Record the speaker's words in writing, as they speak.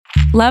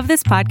Love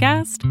this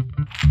podcast?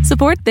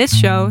 Support this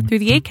show through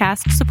the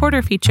Acast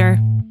supporter feature.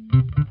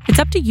 It's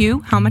up to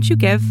you how much you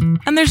give,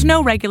 and there's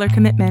no regular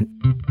commitment.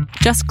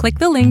 Just click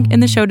the link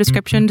in the show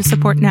description to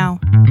support now.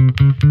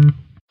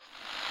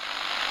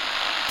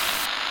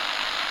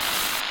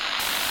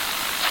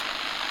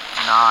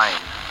 Nine,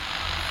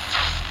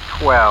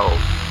 12,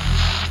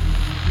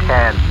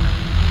 10,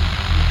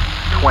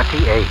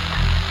 28,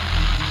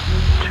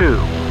 2,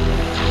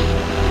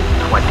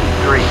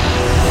 23.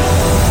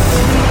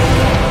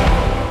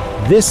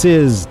 This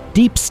is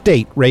Deep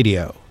State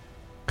Radio,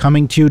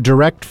 coming to you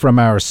direct from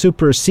our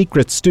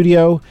super-secret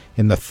studio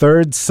in the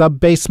third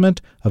sub-basement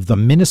of the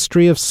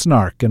Ministry of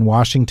Snark in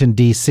Washington,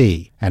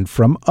 D.C., and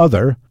from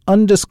other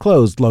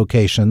undisclosed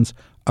locations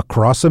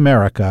across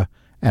America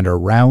and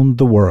around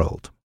the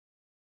world.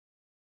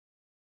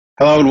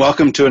 Hello and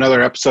welcome to another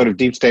episode of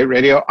Deep State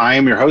Radio. I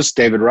am your host,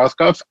 David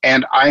Rothkopf,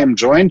 and I am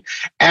joined,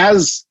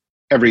 as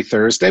every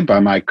Thursday, by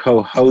my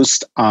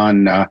co-host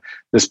on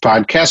this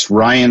podcast,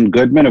 Ryan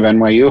Goodman of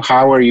NYU.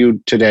 How are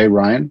you today,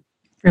 Ryan?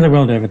 Fairly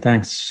well, David.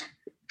 Thanks.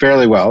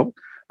 Fairly well.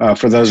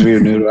 For those of you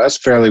new to us,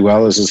 fairly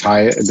well is as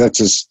high.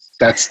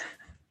 That's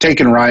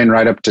taken Ryan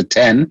right up to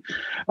 10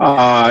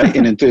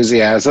 in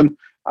enthusiasm.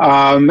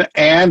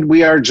 And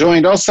we are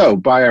joined also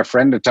by our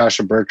friend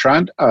Natasha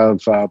Bertrand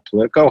of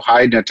Politico.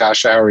 Hi,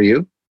 Natasha. How are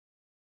you?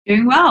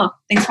 Doing well.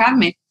 Thanks for having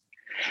me.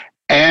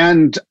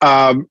 And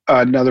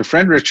another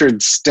friend,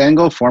 Richard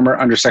Stengel, former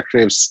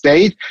Undersecretary of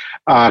State,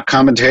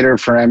 commentator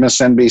for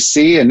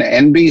MSNBC and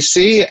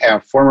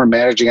NBC, former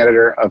managing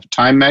editor of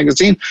Time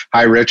Magazine.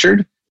 Hi,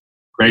 Richard.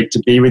 Great to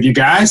be with you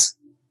guys.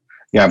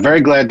 Yeah,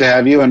 very glad to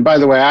have you. And by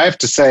the way, I have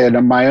to say,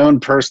 in my own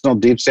personal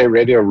Deep State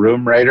Radio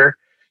room rater,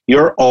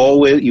 you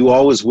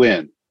always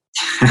win.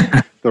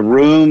 The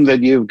room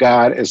that you've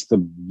got is the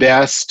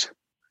best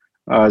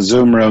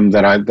Zoom room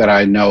that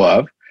I know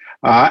of.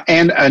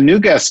 And a new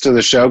guest to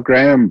the show,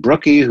 Graham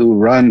Brookie, who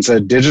runs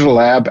a digital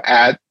lab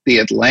at the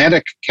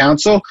Atlantic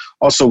Council,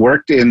 also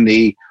worked in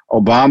the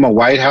Obama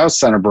White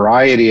House on a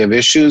variety of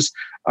issues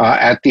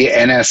at the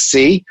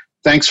NSC.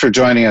 Thanks for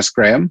joining us,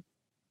 Graham.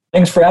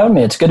 Thanks for having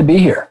me. It's good to be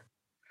here.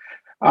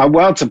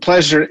 Well, it's a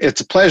pleasure.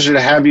 It's a pleasure to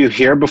have you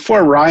here.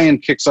 Before Ryan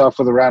kicks off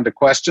with a round of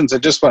questions, I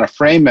just want to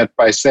frame it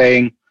by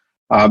saying,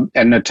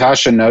 and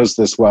Natasha knows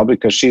this well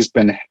because she's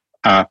been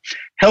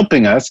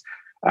helping us,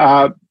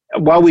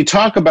 while we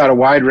talk about a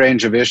wide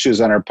range of issues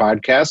on our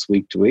podcast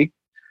week to week,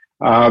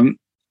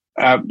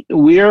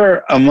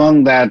 we're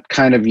among that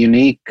kind of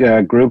unique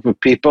group of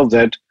people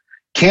that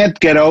can't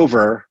get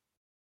over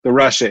the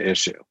Russia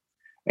issue.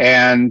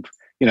 And,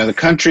 you know, the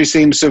country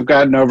seems to have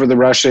gotten over the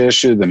Russia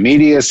issue. The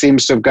media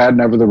seems to have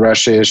gotten over the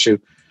Russia issue.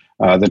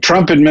 The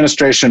Trump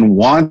administration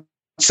wants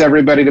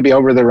everybody to be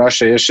over the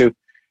Russia issue.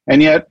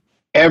 And yet,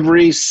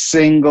 every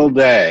single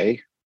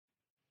day,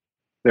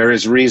 there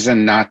is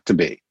reason not to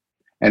be.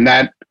 And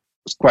that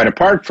is quite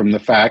apart from the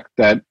fact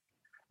that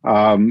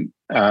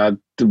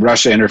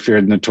Russia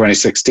interfered in the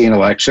 2016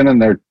 election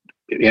and they're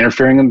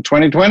interfering in the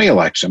 2020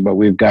 election. But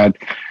we've got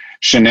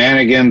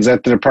shenanigans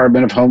at the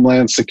Department of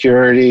Homeland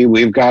Security.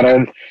 We've got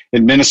an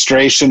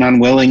administration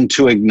unwilling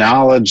to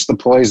acknowledge the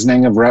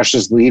poisoning of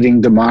Russia's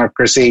leading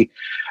democracy.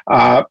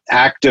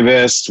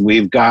 Activists.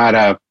 We've got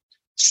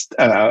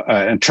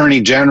an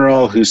attorney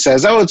general who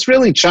says, "Oh, it's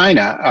really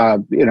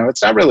China.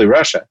 It's not really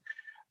Russia,"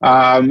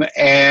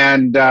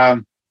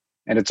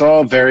 and it's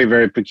all very,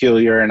 very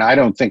peculiar. And I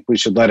don't think we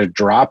should let it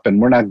drop, and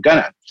we're not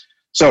gonna.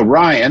 So,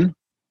 Ryan,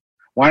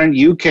 why don't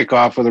you kick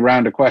off with a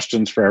round of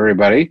questions for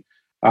everybody?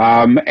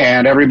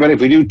 And everybody,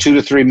 if we do 2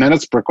 to 3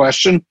 minutes per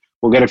question,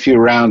 we'll get a few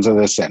rounds of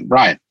this in.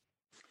 Ryan.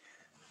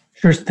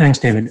 Sure. Thanks,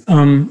 David.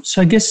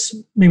 So I guess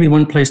maybe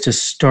one place to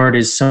start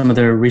is some of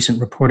the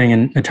recent reporting,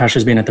 and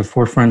Natasha's been at the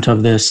forefront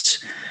of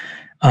this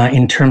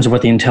in terms of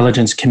what the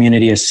intelligence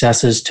community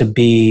assesses to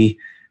be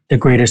the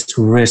greatest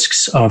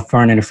risks of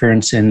foreign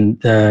interference in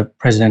the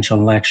presidential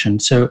election.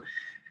 So,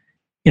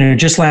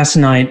 just last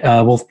night,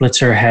 Wolf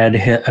Blitzer had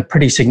a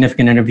pretty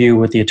significant interview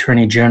with the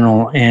Attorney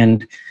General,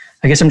 and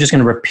I guess I'm just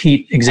going to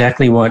repeat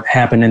exactly what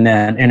happened in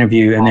that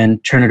interview and then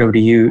turn it over to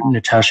you,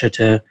 Natasha,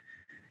 to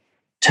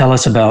tell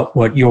us about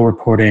what your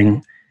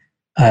reporting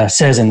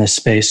says in this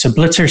space. So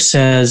Blitzer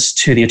says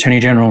to the Attorney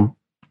General,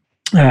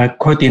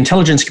 quote, "The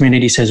intelligence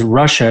community says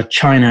Russia,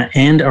 China,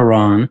 and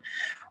Iran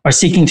are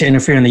seeking to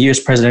interfere in the U.S.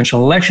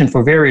 presidential election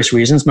for various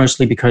reasons,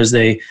 mostly because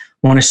they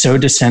want to sow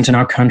dissent in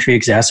our country,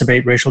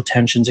 exacerbate racial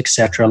tensions,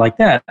 etc., like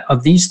that.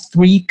 Of these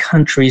three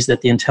countries that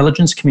the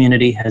intelligence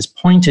community has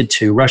pointed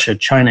to, Russia,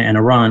 China, and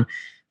Iran,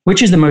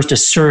 which is the most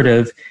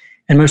assertive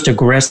and most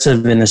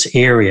aggressive in this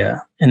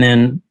area?" And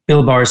then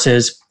Bill Barr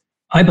says,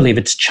 "I believe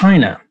it's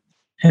China."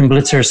 And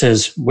Blitzer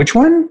says, "Which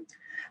one?"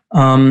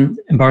 And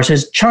Barr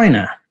says,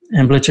 "China."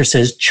 And Blitzer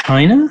says,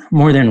 "China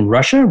more than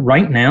Russia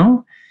right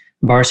now?"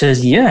 Barr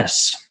says,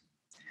 "Yes."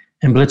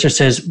 And Blitzer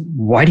says,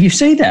 "Why do you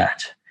say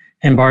that?"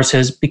 And Barr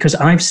says, "Because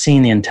I've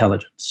seen the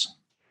intelligence."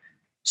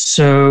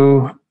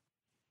 So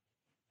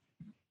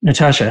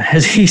Natasha,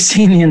 has he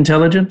seen the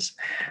intelligence?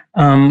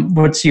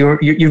 What's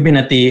you've been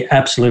at the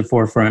absolute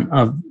forefront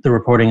of the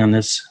reporting on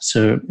this.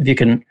 So if you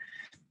can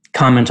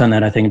comment on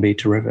that, I think it'd be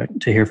terrific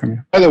to hear from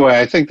you. By the way,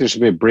 I think there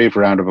should be a brief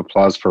round of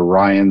applause for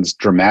Ryan's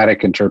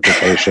dramatic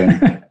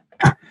interpretation.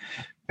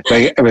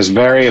 It was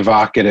very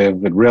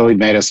evocative. It really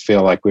made us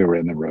feel like we were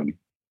in the room.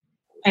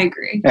 I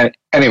agree.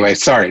 Anyway,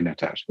 sorry,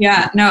 Natasha.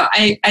 Yeah, no,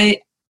 I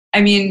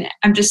mean,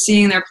 I'm just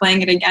seeing they're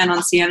playing it again on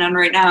CNN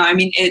right now. I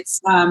mean,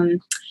 it's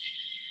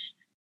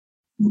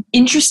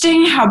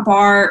interesting how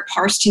Barr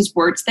parsed his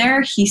words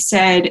there. He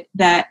said,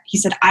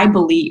 I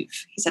believe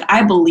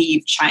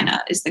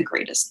China is the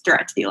greatest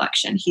threat to the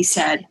election. He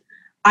said,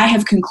 I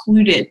have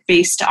concluded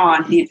based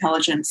on the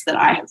intelligence that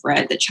I have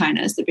read that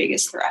China is the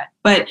biggest threat.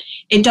 But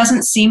it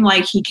doesn't seem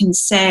like he can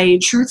say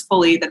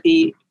truthfully that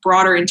the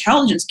broader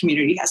intelligence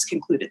community has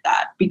concluded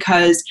that,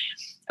 because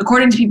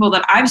according to people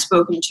that I've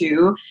spoken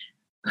to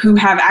who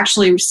have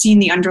actually seen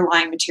the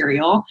underlying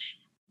material,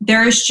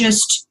 there is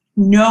just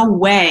no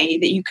way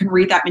that you can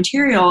read that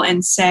material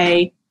and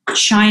say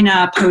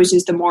China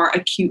poses the more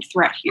acute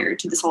threat here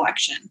to this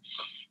election.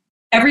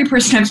 Every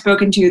person I've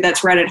spoken to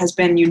that's read it has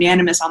been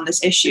unanimous on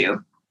this issue,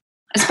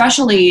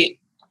 especially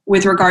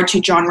with regard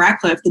to John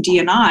Ratcliffe, the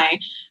DNI,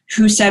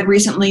 who said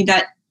recently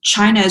that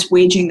China is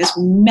waging this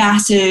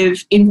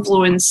massive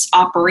influence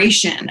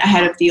operation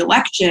ahead of the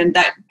election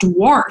that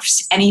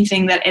dwarfs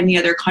anything that any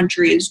other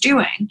country is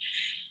doing.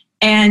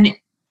 And,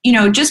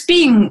 just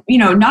being,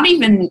 not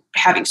even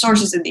having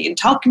sources in the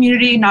intel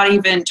community, not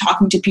even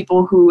talking to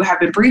people who have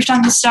been briefed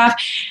on this stuff.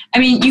 I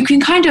mean, you can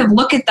kind of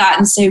look at that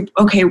and say,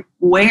 okay,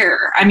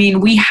 where? I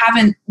mean, we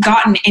haven't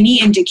gotten any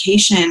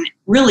indication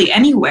really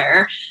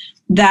anywhere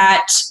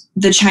that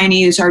the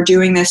Chinese are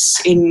doing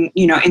this in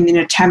an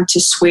attempt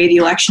to sway the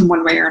election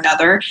one way or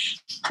another.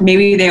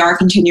 Maybe they are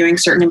continuing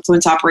certain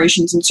influence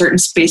operations in certain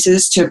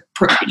spaces to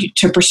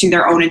pursue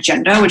their own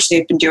agenda, which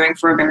they've been doing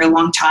for a very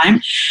long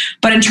time.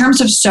 But in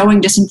terms of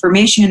sowing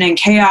disinformation and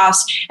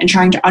chaos and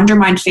trying to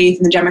undermine faith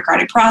in the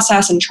democratic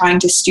process and trying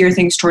to steer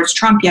things towards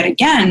Trump yet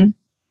again,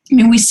 I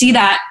mean, we see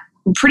that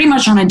pretty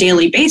much on a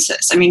daily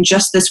basis. I mean,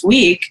 just this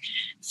week,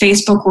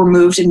 Facebook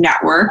removed a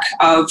network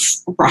of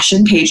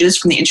Russian pages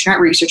from the Internet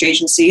Research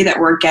Agency that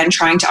were again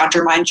trying to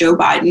undermine Joe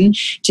Biden.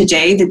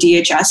 Today, the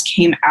DHS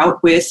came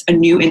out with a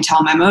new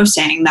intel memo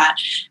saying that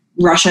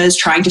Russia is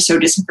trying to sow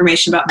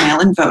disinformation about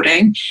mail-in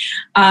voting.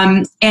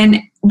 And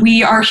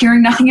we are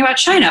hearing nothing about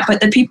China, but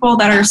the people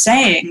that are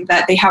saying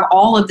that they have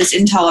all of this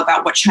intel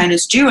about what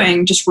China's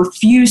doing just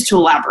refuse to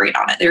elaborate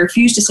on it. They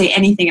refuse to say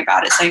anything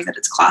about it, saying that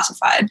it's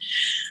classified.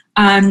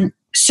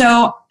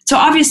 So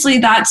obviously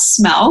that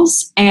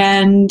smells,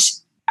 and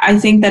I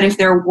think that if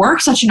there were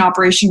such an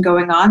operation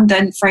going on,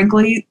 then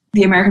frankly,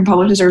 the American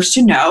public deserves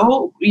to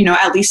know,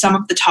 at least some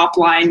of the top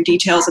line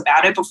details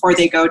about it before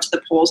they go to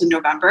the polls in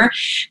November.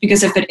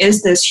 Because if it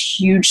is this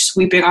huge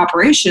sweeping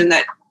operation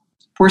that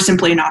we're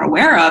simply not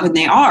aware of, and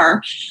they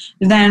are,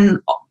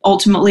 then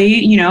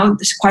ultimately,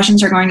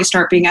 questions are going to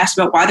start being asked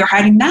about why they're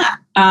hiding that.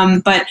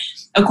 But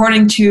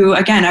according to,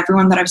 again,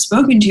 everyone that I've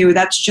spoken to,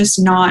 that's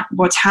just not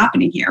what's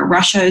happening here.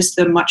 Russia is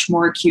the much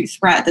more acute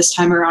threat this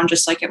time around,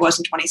 just like it was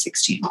in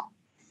 2016.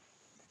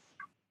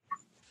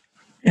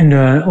 And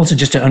also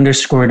just to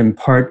underscore it in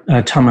part,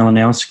 Tom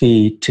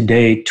Malinowski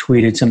today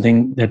tweeted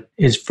something that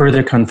is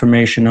further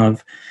confirmation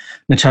of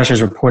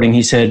Natasha's reporting.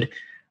 He said,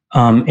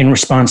 in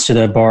response to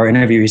the Barr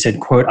interview, he said,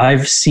 quote,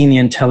 "I've seen the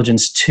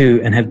intelligence too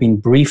and have been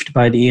briefed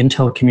by the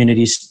intel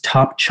community's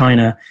top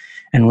China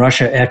and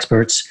Russia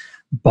experts.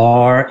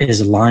 Barr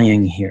is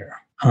lying here,"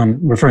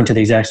 referring to the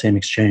exact same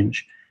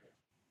exchange.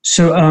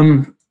 So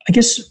I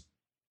guess,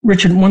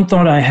 Richard, one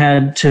thought I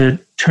had to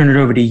turn it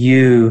over to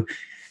you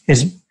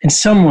is, in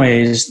some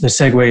ways, the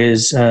segue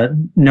is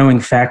knowing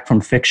fact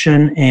from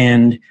fiction.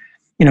 And,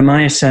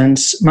 my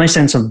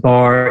sense of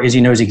Barr is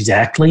he knows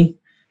exactly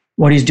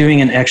what he's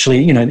doing, and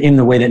actually, in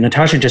the way that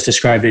Natasha just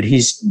described it,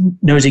 he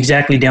knows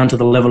exactly down to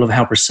the level of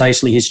how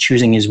precisely he's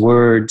choosing his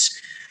words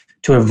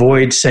to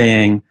avoid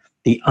saying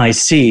the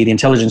IC, the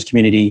intelligence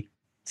community,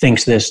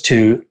 thinks this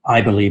to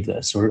I believe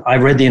this, or I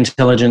read the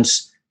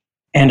intelligence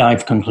and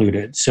I've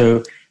concluded.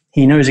 So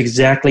he knows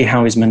exactly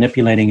how he's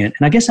manipulating it.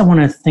 And I guess I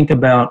want to think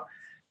about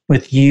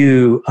with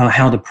you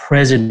how the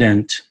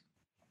president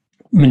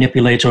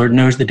manipulates or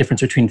knows the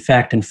difference between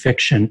fact and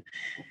fiction.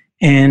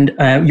 And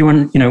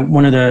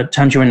one of the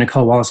times you were in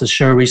Nicole Wallace's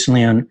show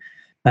recently on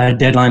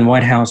Deadline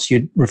White House,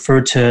 you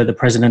referred to the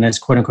president as,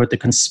 quote unquote, the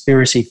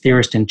conspiracy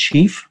theorist in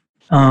chief,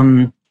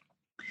 playing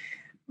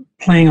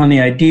on the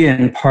idea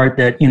in part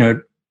that,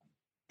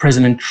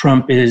 President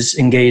Trump is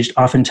engaged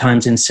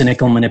oftentimes in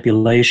cynical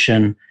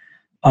manipulation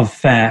of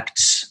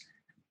facts.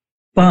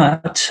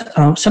 But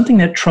something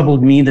that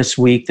troubled me this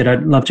week that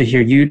I'd love to hear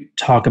you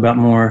talk about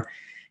more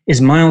is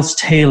Miles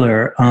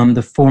Taylor,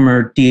 the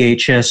former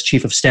DHS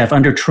chief of staff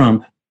under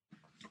Trump,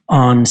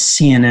 on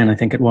CNN, I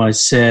think it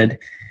was, said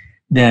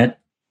that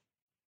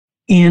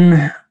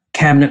in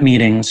cabinet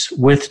meetings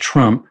with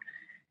Trump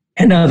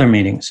and other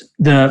meetings,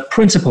 the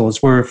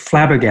principals were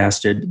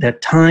flabbergasted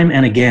that time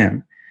and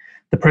again,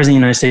 the president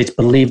of the United States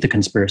believed the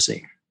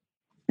conspiracy.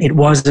 it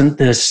wasn't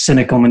this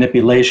cynical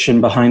manipulation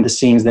behind the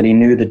scenes that he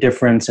knew the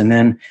difference and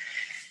then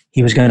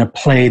he was going to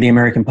play the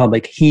American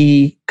public.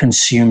 He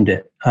consumed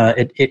it.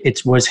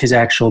 It was his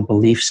actual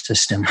belief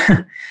system,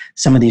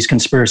 some of these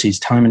conspiracies,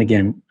 time and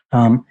again.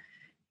 And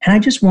I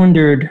just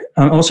wondered,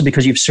 also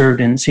because you've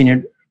served in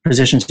senior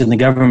positions in the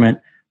government,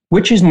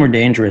 which is more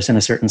dangerous in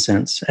a certain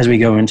sense as we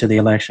go into the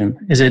election?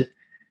 Is it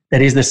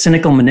that he's the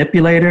cynical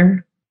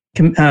manipulator,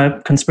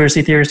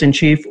 conspiracy theorist in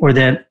chief, or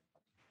that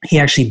he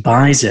actually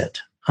buys it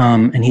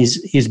and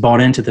he's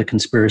bought into the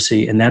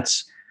conspiracy and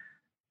that's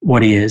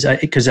what he is?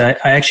 Because I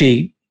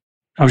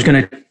was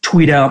going to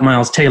tweet out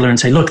Miles Taylor and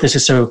say, look, this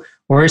is so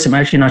worrisome.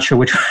 I'm actually not sure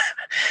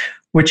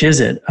which is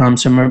it. So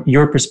from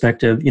your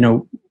perspective,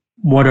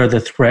 what are the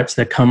threats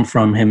that come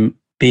from him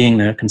being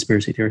the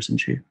conspiracy theorist in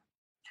chief?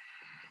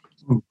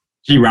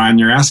 Gee, Ryan,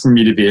 you're asking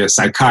me to be a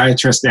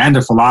psychiatrist and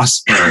a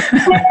philosopher.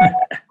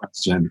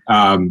 Question.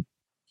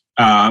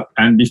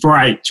 And before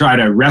I try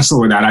to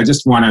wrestle with that, I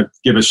just want to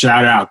give a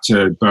shout out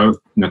to both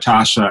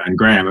Natasha and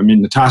Graham. I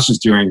mean, Natasha's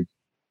doing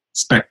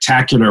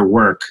spectacular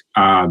work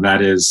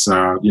that is,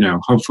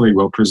 hopefully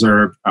will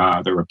preserve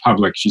the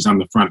Republic. She's on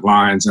the front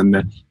lines, and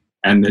the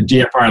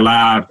DFR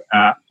lab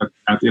at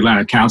the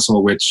Atlantic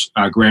Council, which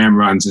Graham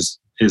runs,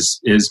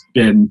 is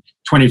been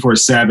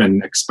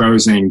 24/7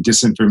 exposing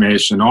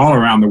disinformation all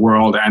around the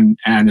world and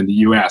in the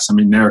U.S. I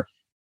mean,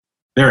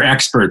 they're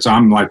experts.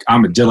 I'm a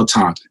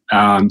dilettante.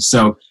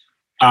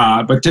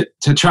 But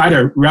to try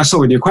to wrestle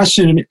with your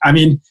question, I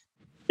mean,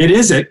 it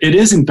is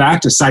in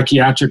fact a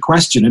psychiatric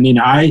question. I mean,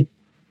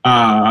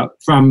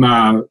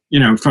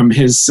 from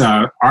his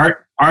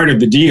Art of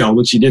the Deal,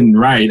 which he didn't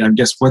write, I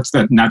guess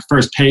in that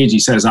first page he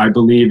says, I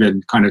believe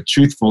in kind of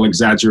truthful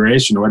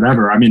exaggeration or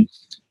whatever. I mean,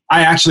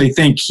 I actually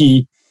think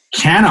he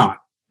cannot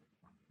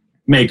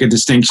make a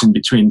distinction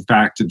between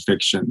fact and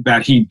fiction,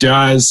 that he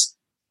does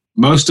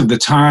most of the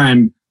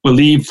time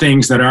believe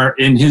things that are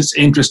in his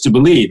interest to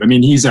believe. I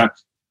mean, he's a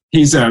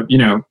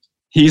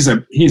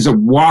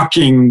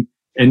walking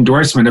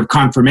endorsement of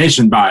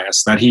confirmation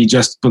bias, that he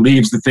just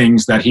believes the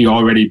things that he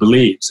already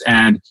believes.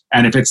 And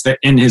if it's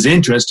in his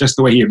interest, just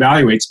the way he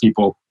evaluates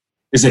people,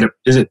 is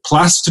it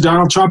plus to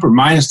Donald Trump or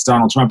minus to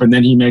Donald Trump? And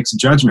then he makes a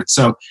judgment.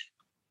 So,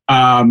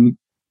 I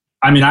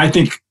mean, I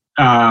think,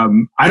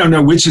 I don't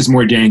know which is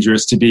more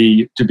dangerous, to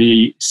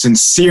be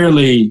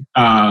sincerely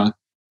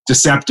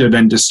deceptive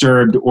and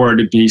disturbed, or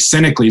to be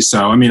cynically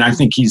so. I mean, I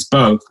think he's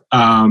both.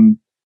 And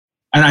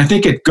I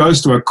think it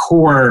goes to a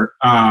core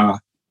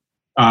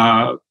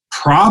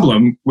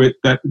problem with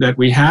that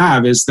we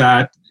have is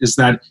that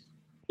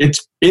it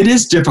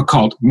is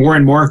difficult more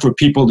and more for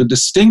people to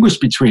distinguish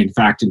between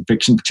fact and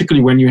fiction,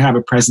 particularly when you have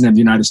a president of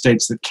the United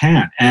States that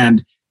can.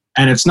 And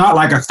it's not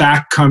like a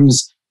fact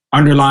comes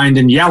underlined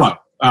in yellow.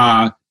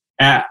 I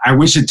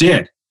wish it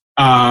did.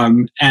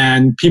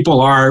 And people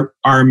are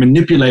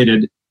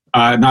manipulated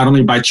not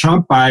only by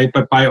Trump,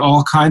 but by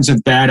all kinds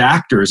of bad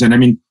actors. And I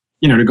mean,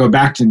 to go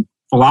back to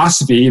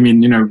philosophy, I mean,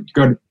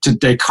 go to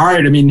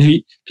Descartes. I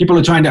mean, people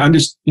are trying to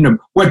understand,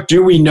 what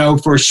do we know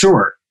for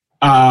sure?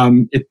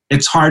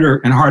 It's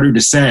harder and harder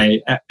to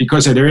say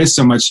because there is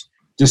so much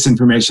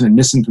disinformation and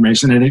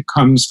misinformation, and it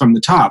comes from the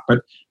top.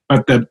 But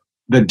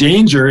the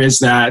danger is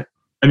that,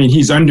 I mean,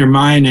 he's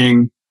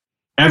undermining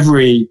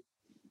every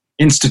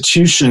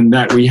institution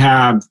that we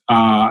have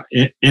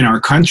in our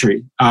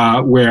country,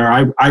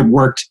 where I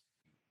worked,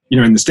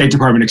 in the State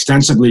Department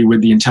extensively with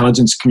the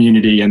intelligence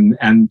community,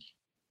 and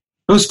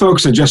those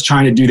folks are just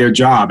trying to do their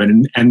job,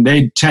 and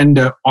they tend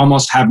to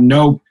almost have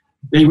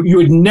you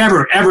would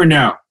never, ever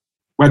know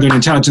whether an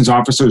intelligence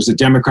officer is a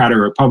Democrat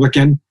or a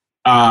Republican.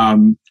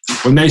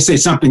 When they say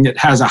something that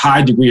has a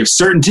high degree of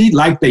certainty,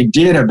 like they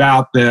did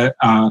about the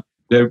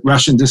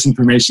Russian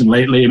disinformation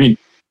lately, I mean,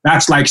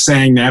 that's like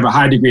saying they have a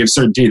high degree of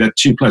certainty that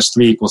 2 +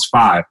 3 =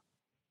 5.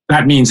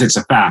 That means it's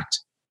a fact.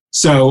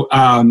 So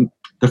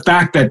the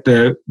fact that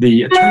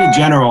the Attorney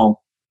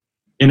General,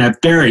 in a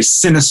very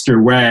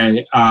sinister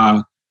way,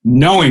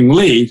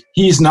 knowingly,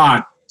 he's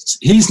not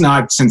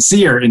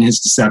sincere in his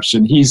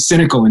deception. He's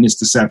cynical in his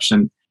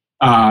deception.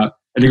 And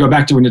to go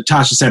back to what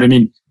Natasha said, I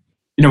mean,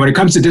 when it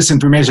comes to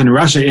disinformation,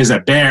 Russia is a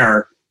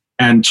bear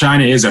and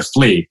China is a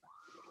flea.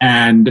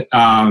 And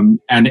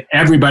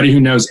everybody who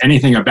knows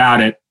anything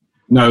about it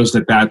knows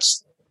that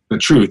that's the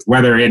truth,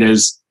 whether it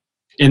is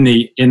in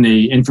the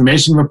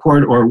information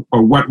report or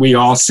what we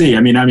all see. I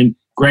mean,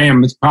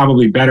 Graham is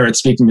probably better at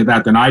speaking to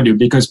that than I do,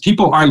 because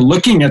people are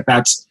looking at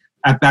that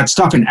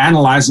stuff and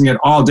analyzing it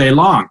all day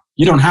long.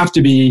 You don't have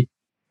to be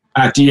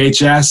at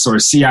DHS or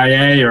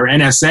CIA or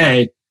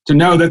NSA to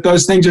know that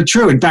those things are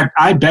true. In fact,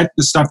 I bet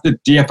the stuff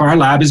that DFR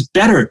Lab is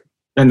better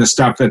than the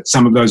stuff that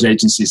some of those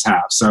agencies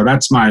have. So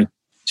that's my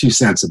 2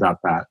 cents about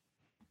that.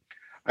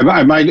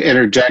 I might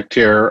interject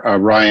here,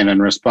 Ryan,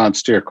 in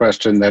response to your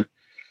question, that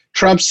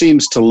Trump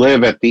seems to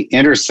live at the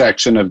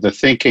intersection of the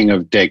thinking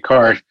of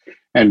Descartes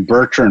and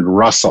Bertrand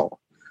Russell,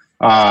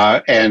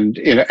 and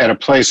at a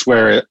place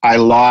where I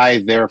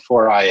lie,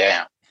 therefore I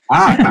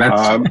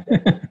am.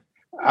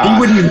 He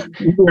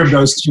wouldn't either of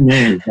those two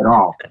names at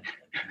all.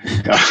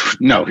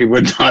 No, he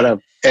would not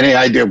have any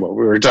idea what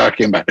we were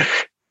talking about.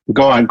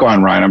 Go on,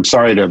 Ryan. I'm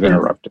sorry to have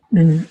interrupted.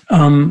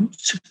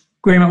 So,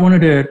 Graham, I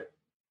wanted to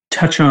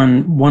touch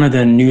on one of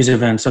the news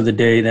events of the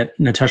day that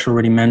Natasha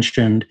already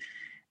mentioned,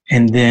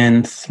 and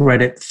then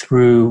thread it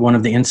through one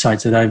of the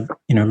insights that I've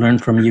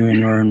learned from you in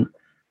your own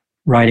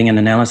writing and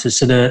analysis.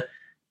 So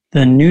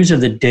the news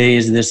of the day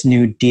is this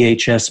new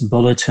DHS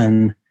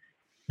bulletin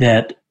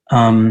that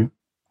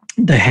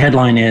the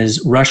headline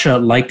is Russia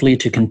likely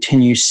to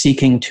continue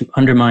seeking to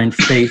undermine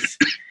faith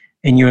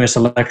in U.S.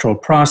 electoral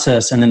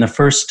process. And then the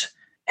first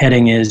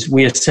heading is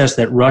we assess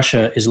that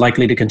Russia is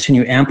likely to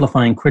continue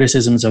amplifying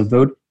criticisms of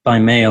vote by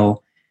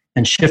mail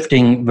and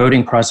shifting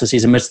voting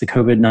processes amidst the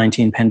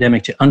COVID-19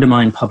 pandemic to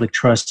undermine public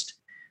trust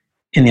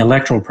in the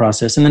electoral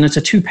process. And then it's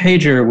a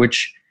two-pager,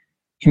 which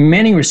in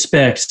many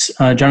respects,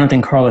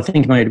 Jonathan Karl, I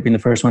think might have been the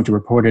first one to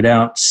report it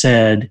out,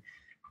 said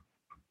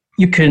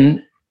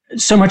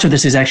so much of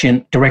this is actually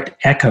a direct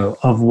echo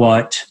of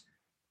what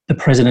the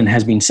president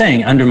has been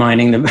saying,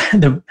 undermining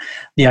the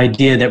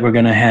idea that we're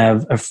going to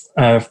have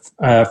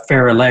a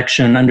fair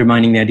election,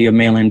 undermining the idea of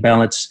mail-in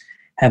ballots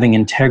having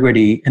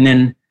integrity. And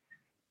then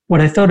what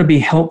I thought would be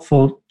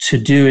helpful to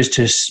do is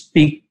to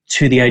speak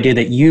to the idea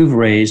that you've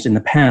raised in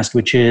the past,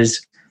 which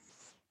is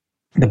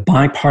the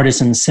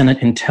bipartisan Senate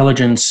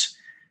Intelligence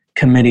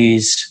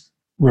Committee's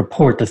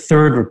report, the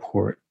third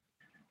report,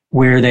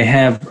 where they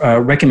have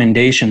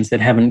recommendations that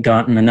haven't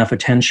gotten enough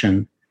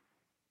attention,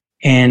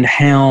 and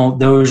how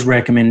those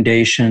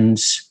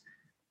recommendations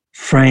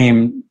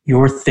frame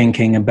your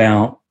thinking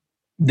about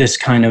this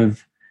kind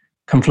of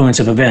confluence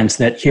of events,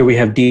 that here we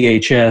have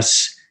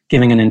DHS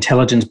giving an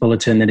intelligence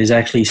bulletin that is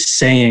actually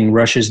saying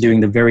Russia's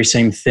doing the very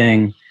same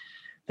thing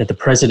that the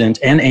president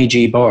and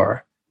AG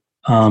Barr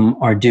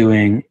are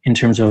doing in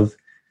terms of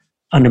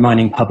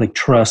undermining public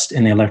trust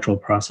in the electoral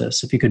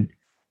process. If you could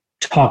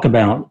talk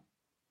about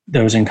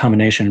those in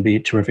combination, would be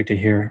terrific to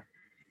hear.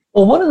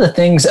 Well, one of the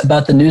things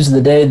about the news of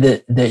the day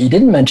that you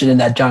didn't mention in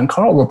that John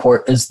Karl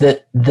report is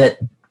that the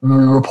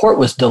report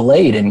was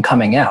delayed in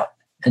coming out.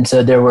 And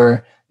so there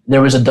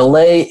was a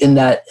delay in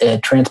that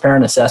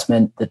transparent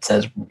assessment that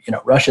says,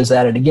 Russia's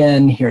at it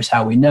again. Here's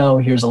how we know.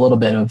 Here's a little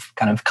bit of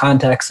kind of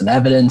context and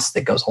evidence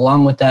that goes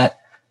along with that.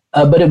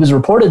 But it was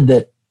reported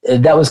that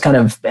that was kind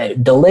of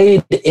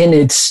delayed in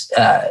its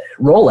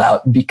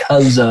rollout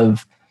because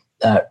of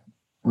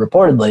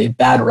reportedly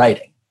bad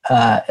writing.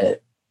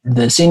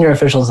 The senior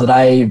officials that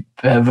I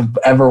have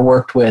ever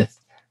worked with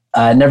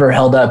never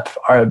held up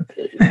our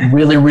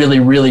really, really,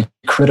 really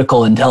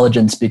critical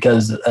intelligence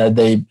because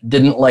they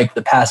didn't like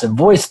the passive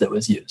voice that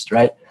was used,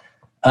 right?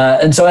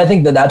 And so I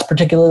think that that's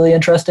particularly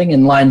interesting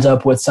and lines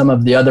up with some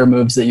of the other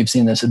moves that you've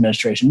seen this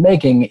administration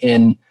making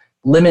in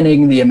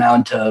limiting the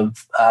amount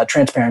of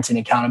transparency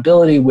and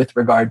accountability with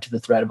regard to the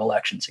threat of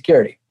election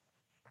security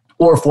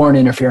or foreign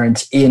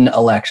interference in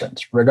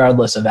elections,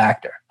 regardless of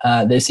actor.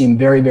 They seem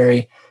very,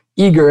 very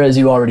eager, as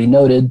you already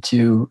noted,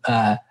 to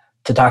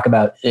talk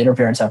about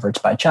interference efforts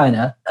by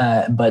China,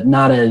 but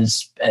not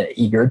as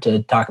eager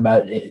to talk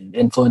about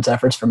influence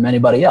efforts from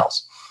anybody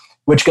else.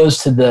 Which goes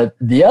to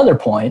the other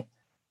point,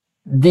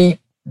 the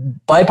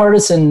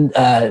bipartisan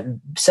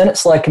Senate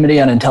Select Committee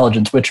on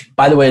Intelligence, which,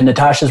 by the way,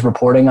 Natasha's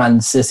reporting on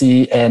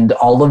Sisi and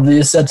all of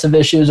these sets of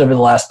issues over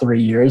the last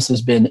 3 years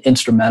has been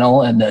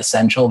instrumental and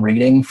essential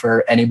reading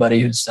for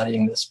anybody who's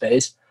studying this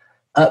space.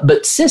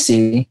 But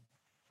Sisi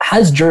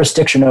has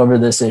jurisdiction over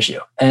this issue.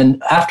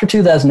 And after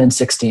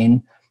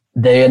 2016,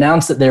 they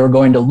announced that they were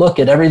going to look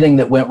at everything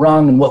that went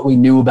wrong and what we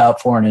knew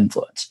about foreign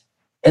influence.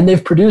 And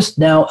they've produced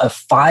now a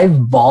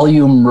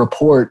 5-volume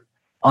report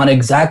on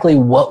exactly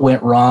what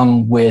went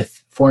wrong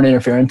with foreign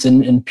interference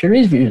in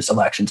previous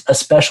elections,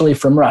 especially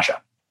from Russia.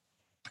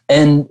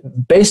 And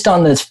based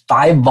on this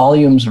 5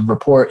 volumes of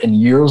report and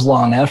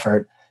years-long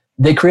effort,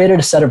 they created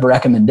a set of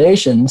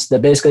recommendations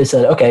that basically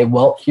said, okay,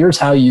 well, here's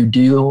how you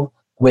deal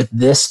with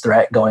this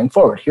threat going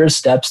forward. Here's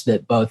steps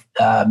that both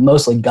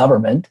mostly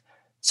government,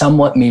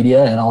 somewhat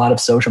media, and a lot of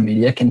social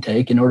media can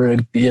take in order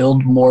to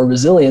build more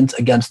resilience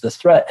against this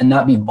threat and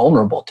not be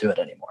vulnerable to it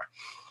anymore.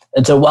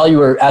 And so while you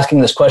were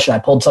asking this question, I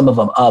pulled some of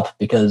them up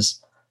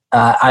because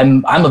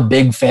I'm a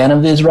big fan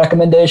of these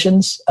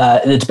recommendations.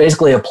 And it's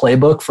basically a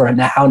playbook for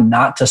how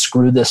not to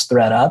screw this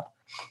threat up.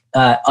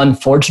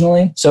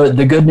 Unfortunately, so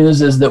the good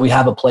news is that we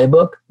have a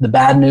playbook. The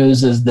bad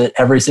news is that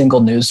every single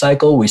news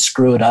cycle, we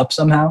screw it up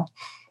somehow.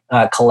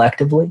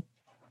 Collectively.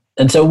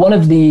 And so one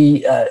of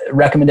the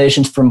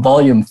recommendations from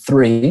volume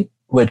 3,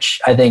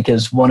 which I think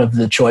is one of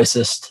the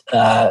choicest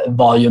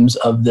volumes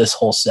of this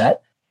whole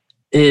set,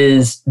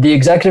 is the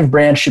executive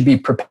branch should be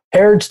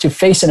prepared to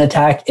face an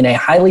attack in a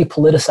highly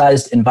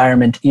politicized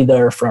environment,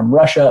 either from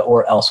Russia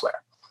or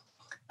elsewhere.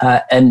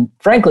 And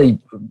frankly,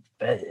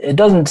 it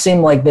doesn't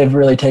seem like they've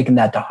really taken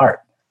that to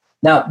heart.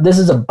 Now, this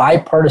is a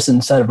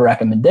bipartisan set of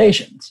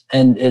recommendations,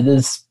 and it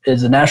is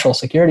a national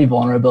security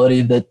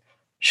vulnerability that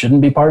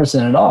shouldn't be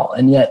partisan at all.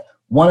 And yet,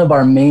 one of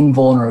our main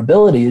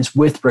vulnerabilities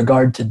with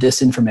regard to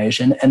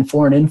disinformation and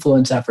foreign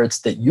influence efforts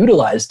that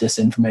utilize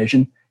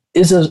disinformation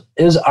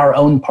is our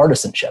own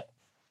partisanship.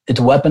 it's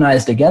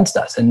weaponized against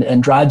us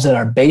and drives at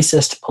our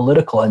basest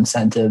political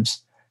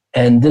incentives.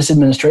 And this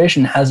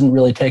administration hasn't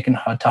really taken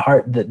to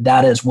heart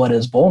that is what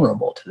is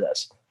vulnerable to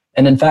this.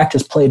 And in fact,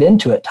 has played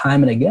into it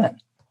time and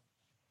again.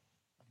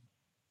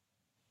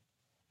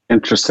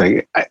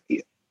 Interesting.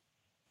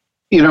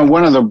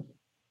 One of the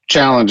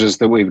challenges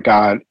that we've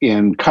got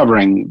in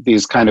covering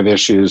these kind of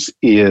issues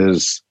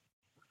is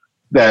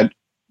that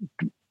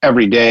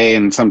every day,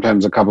 and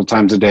sometimes a couple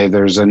times a day,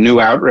 there's a new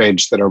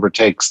outrage that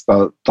overtakes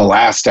the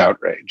last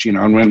outrage. And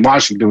in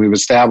Washington, we've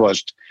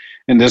established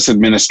in this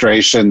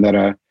administration that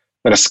a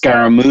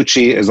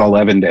Scaramucci is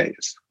 11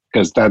 days,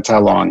 because that's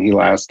how long he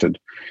lasted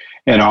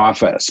in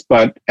office.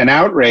 But an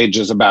outrage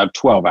is about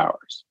 12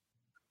 hours,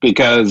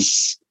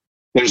 because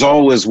there's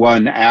always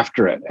one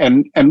after it.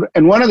 And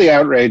one of the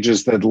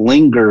outrages that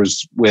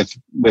lingers with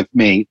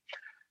me,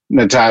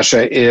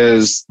 Natasha,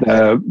 is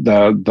the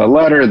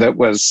letter that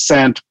was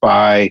sent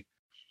by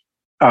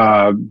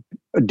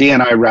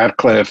DNI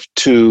Ratcliffe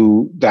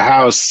to the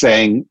House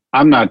saying,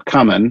 "I'm not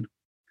coming.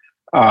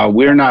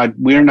 We're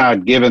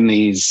not given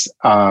these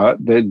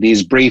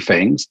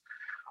briefings."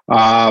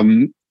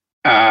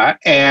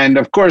 And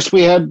of course,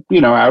 we had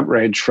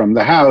outrage from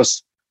the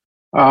House.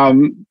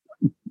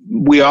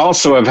 We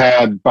also have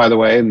had, by the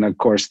way, in the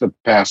course of the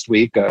past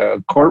week,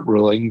 a court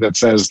ruling that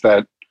says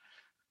that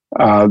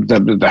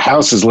the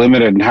House is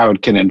limited in how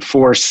it can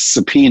enforce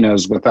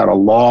subpoenas without a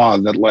law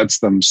that lets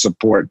them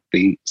support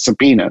the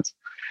subpoenas.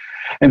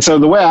 And so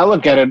the way I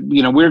look at it,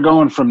 we're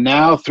going from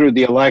now through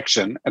the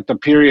election at the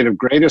period of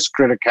greatest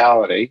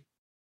criticality,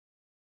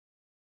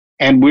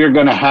 and we're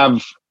going to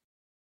have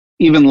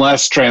even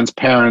less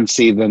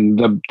transparency than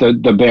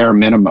the bare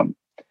minimum.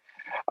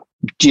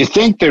 Do you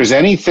think there's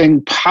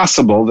anything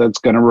possible that's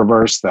going to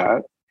reverse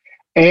that?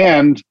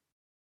 And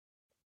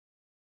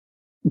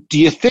do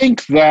you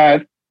think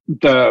that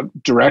the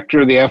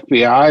director of the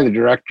FBI, the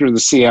director of the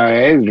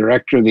CIA, the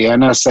director of the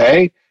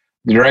NSA,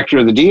 the director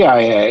of the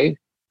DIA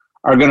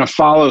are going to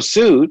follow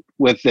suit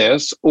with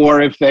this?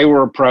 Or if they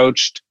were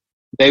approached,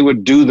 they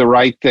would do the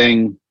right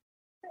thing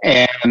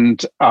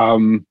and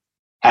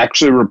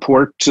actually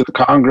report to the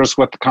Congress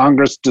what the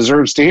Congress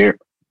deserves to hear?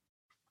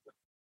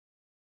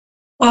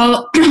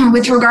 Well,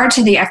 with regard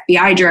to the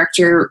FBI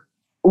director,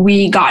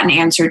 we got an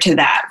answer to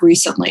that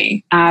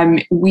recently.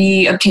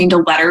 We obtained a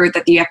letter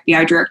that the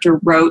FBI director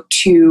wrote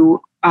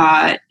to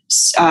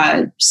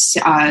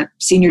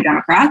senior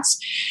Democrats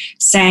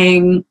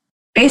saying,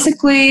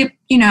 basically,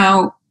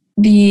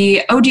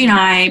 the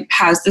ODNI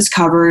has this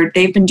covered.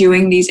 They've been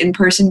doing these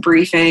in-person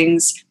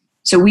briefings.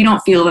 So we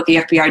don't feel that the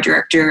FBI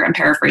director, I'm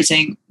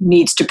paraphrasing,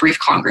 needs to brief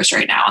Congress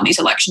right now on these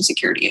election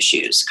security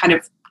issues, kind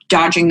of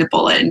dodging the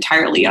bullet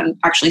entirely on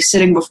actually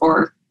sitting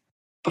before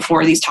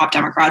these top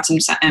Democrats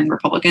and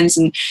Republicans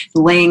and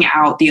laying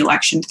out the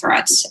election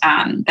threats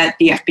that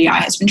the FBI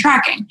has been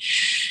tracking.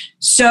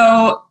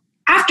 So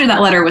after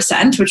that letter was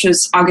sent, which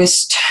was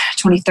August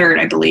 23rd,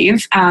 I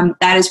believe,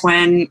 that is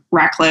when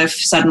Ratcliffe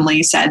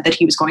suddenly said that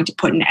he was going to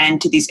put an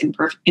end to these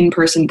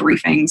in-person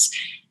briefings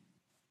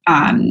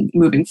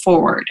moving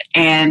forward.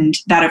 And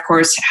that, of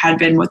course, had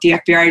been what the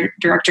FBI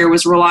director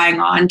was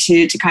relying on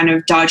to kind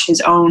of dodge his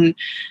own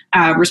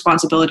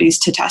responsibilities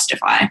to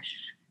testify.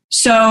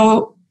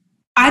 So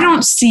I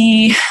don't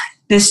see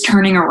this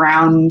turning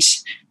around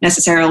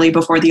necessarily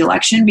before the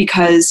election,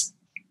 because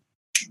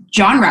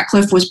John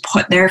Ratcliffe was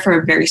put there for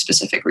a very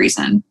specific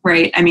reason,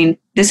 right? I mean,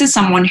 this is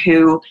someone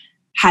who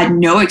had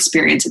no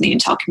experience in the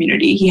intel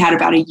community. He had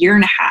about a year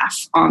and a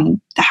half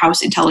on the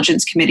House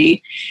Intelligence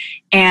Committee,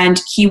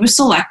 and he was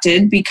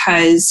selected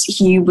because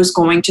he was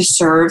going to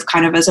serve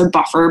kind of as a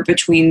buffer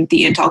between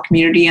the intel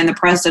community and the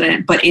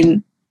president, but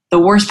in the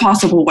worst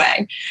possible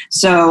way.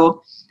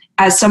 So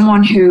as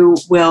someone who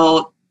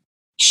will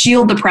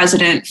shield the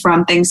president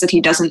from things that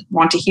he doesn't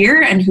want to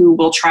hear and who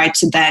will try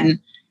to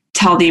then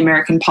tell the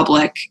American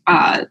public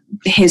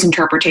his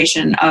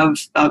interpretation of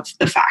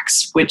the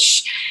facts,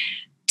 which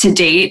to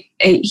date,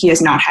 he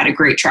has not had a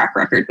great track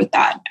record with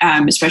that,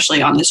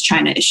 especially on this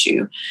China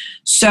issue.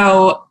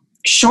 So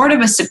short of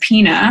a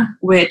subpoena,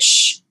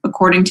 which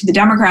according to the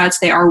Democrats,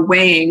 they are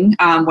weighing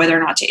whether or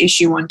not to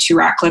issue one to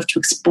Ratcliffe to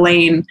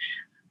explain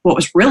what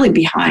was really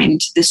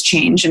behind this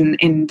change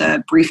in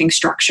the briefing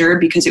structure,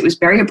 because it was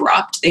very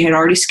abrupt. They had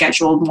already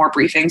scheduled more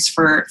briefings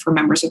for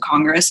members of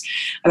Congress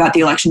about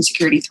the election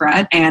security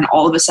threat. And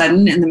all of a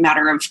sudden, in the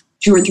matter of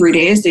 2 or 3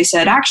 days, they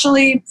said,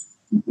 actually,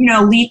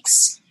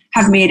 leaks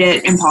have made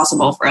it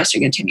impossible for us to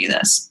continue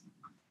this.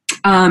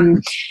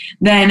 Then,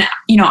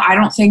 I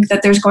don't think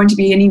that there's going to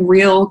be any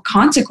real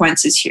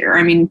consequences here.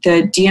 I mean,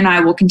 the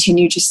DNI will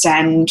continue to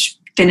send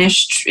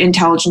finished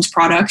intelligence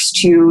products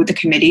to the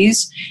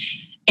committees.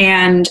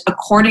 And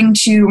according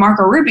to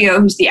Marco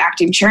Rubio, who's the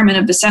acting chairman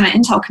of the Senate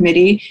Intel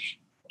Committee,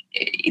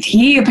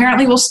 he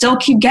apparently will still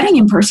keep getting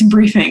in-person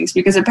briefings,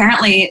 because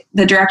apparently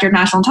the Director of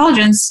National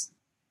Intelligence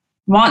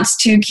wants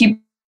to keep.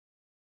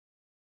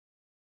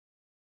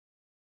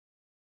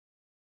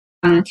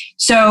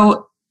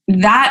 So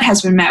that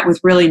has been met with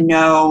really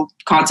no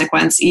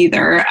consequence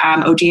either.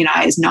 ODNI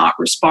has not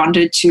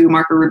responded to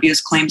Marco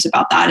Rubio's claims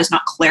about that, has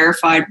not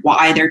clarified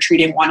why they're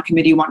treating one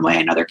committee one way,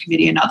 another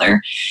committee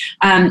another.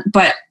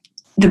 But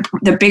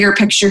the bigger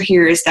picture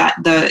here is that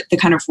the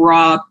kind of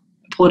raw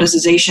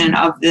politicization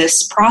of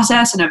this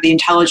process and of the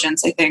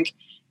intelligence, I think,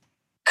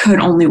 could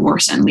only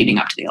worsen leading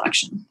up to the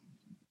election.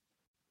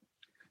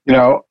 You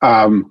know,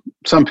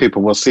 some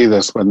people will see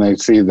this when they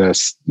see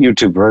this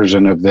YouTube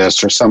version of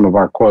this or some of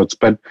our quotes,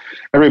 but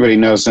everybody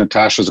knows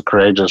Natasha's a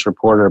courageous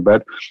reporter.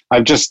 But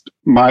I've just,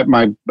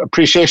 my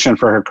appreciation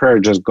for her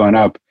courage has gone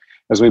up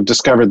as we've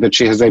discovered that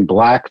she has a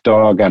black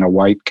dog and a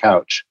white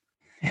couch.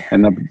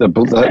 And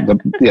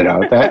the you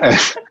know,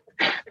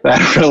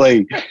 that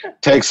really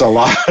takes a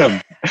lot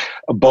of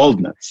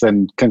boldness,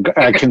 and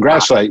I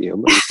congratulate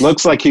you.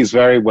 Looks like he's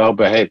very well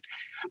behaved.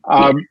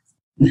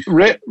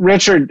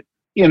 Richard,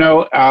 you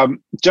know,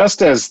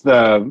 just as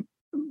the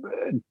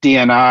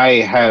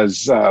DNI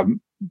has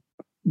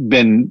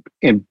been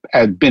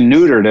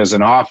neutered as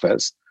an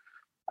office,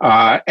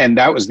 and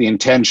that was the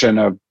intention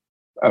of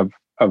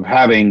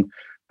having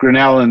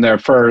Grinnell in there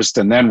first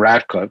and then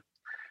Ratcliffe.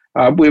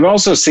 We've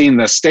also seen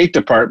the State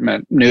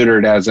Department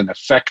neutered as an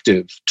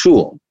effective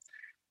tool.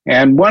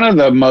 And one of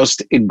the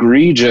most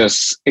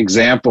egregious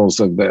examples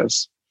of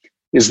this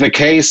is the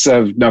case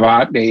of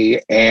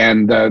Novotny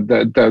and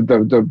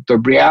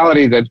the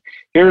reality that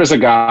here is a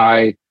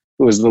guy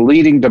who is the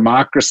leading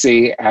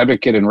democracy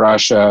advocate in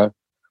Russia,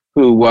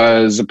 who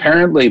was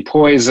apparently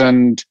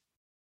poisoned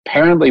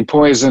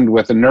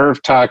with a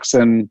nerve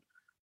toxin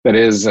that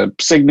is a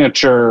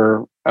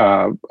signature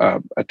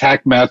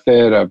attack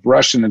method of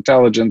Russian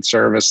intelligence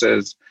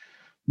services.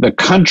 The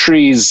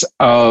countries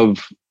of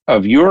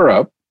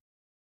Europe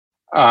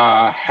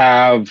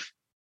have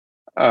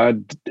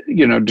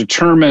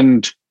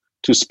determined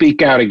to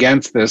speak out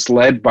against this,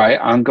 led by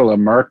Angela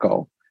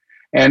Merkel.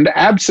 And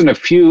absent a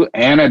few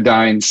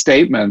anodyne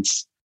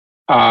statements,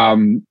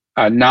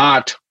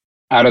 not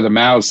out of the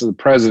mouths of the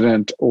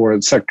president or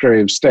the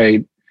Secretary of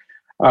State,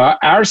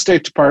 our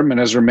State Department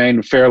has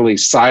remained fairly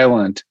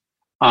silent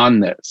on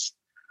this.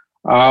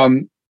 I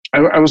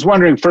was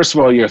wondering, first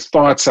of all, your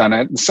thoughts on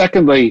it. And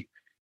secondly,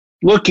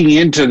 looking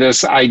into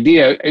this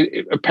idea,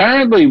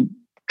 apparently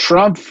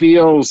Trump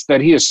feels that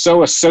he is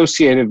so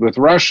associated with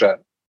Russia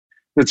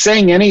that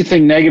saying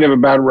anything negative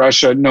about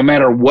Russia, no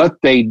matter what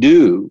they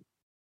do,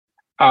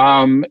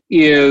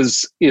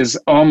 is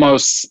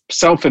almost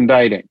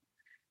self-indicting.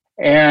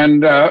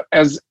 And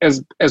as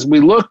we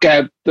look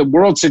at the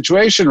world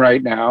situation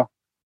right now,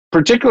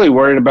 particularly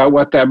worried about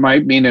what that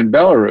might mean in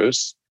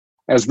Belarus,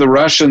 as the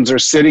Russians are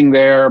sitting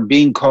there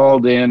being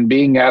called in,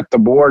 being at the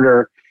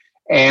border,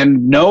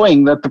 and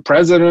knowing that the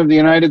president of the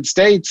United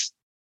States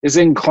is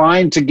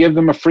inclined to give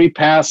them a free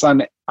pass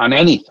on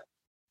anything.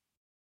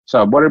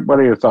 So what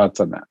are your thoughts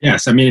on that?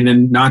 Yes, I mean,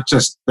 and not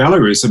just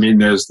Belarus. I mean,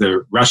 there's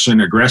the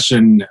Russian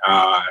aggression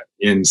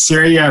in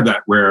Syria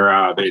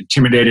where they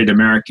intimidated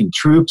American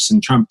troops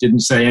and Trump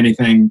didn't say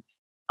anything.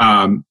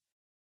 Mr.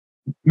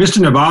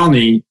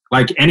 Navalny,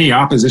 like any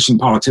opposition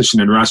politician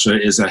in Russia,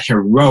 is a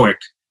heroic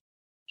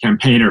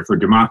campaigner for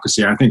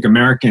democracy. I think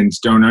Americans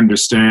don't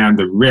understand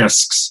the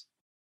risks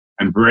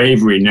and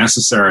bravery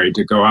necessary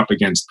to go up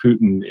against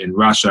Putin in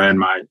Russia. And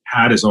my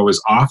hat is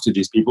always off to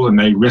these people, and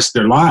they risk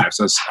their lives,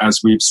 as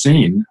we've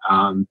seen.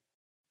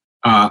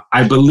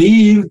 I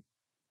believe,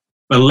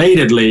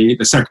 belatedly,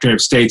 the Secretary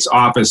of State's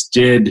office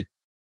did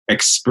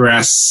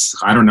express,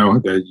 I don't know,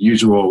 the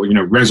usual,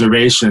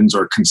 reservations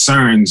or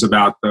concerns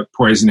about the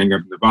poisoning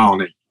of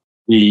Navalny.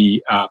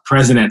 The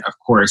president, of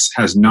course,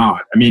 has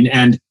not. I mean,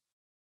 and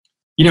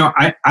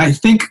I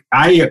think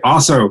I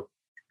also,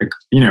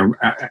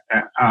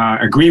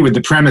 agree with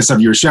the premise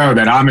of your show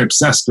that I'm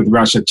obsessed with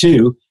Russia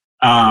too.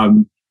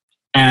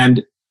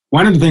 And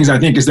one of the things I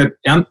think is that,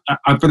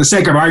 for the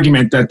sake of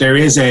argument, that there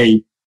is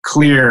a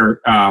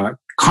clear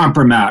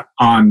compromat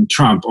on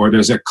Trump, or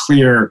there's a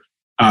clear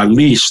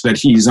leash that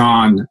he's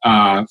on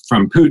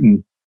from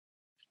Putin.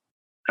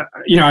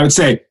 I would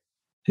say,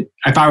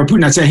 if I were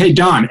Putin, I'd say, hey,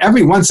 Don,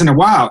 every once in a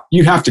while,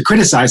 you have to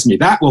criticize me.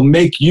 That will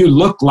make you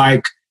look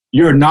like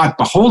you're not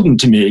beholden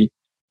to me.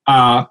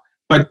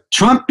 But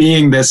Trump,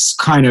 being this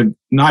kind of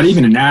not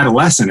even an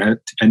adolescent,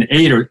 an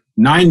 8 or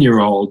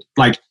 9-year-old,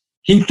 like,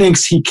 he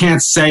thinks he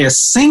can't say a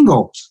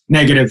single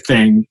negative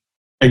thing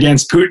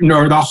against Putin,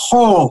 or the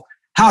whole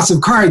house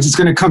of cards is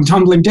going to come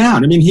tumbling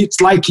down. I mean,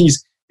 it's like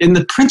he's in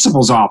the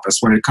principal's office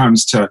when it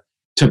comes to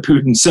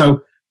Putin.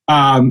 So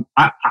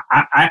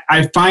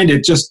I find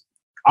it just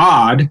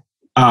odd,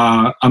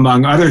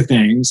 among other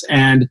things.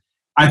 And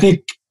I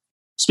think,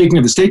 speaking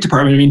of the State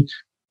Department, I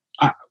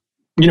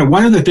mean,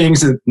 one of the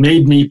things that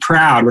made me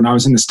proud when I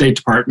was in the State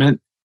Department,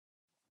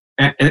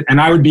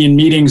 and I would be in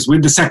meetings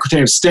with the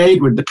Secretary of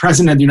State, with the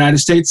President of the United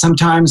States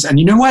sometimes, and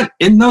you know what?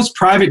 In those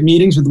private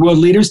meetings with world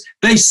leaders,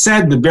 they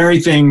said the very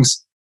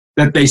things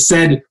that they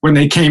said when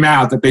they came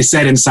out, that they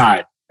said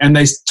inside. And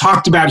they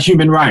talked about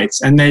human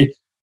rights, and they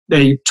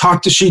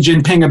talked to Xi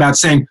Jinping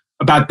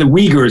about the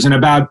Uyghurs and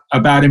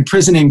about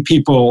imprisoning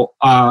people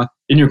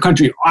in your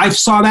country. I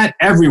saw that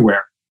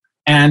everywhere.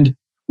 And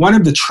one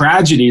of the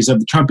tragedies of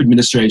the Trump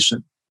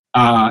administration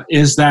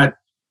is that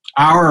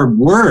our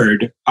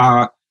word,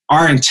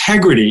 our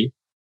integrity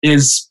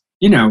is,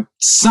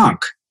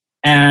 sunk.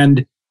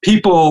 And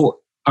people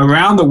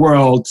around the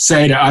world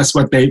say to us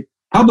what they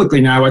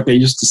publicly now, what they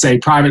used to say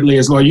privately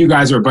is, well, you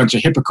guys are a bunch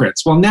of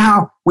hypocrites. Well,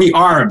 now we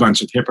are a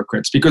bunch of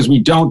hypocrites because we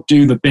don't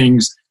do the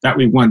things that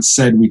we once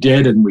said we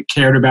did and we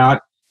cared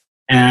about.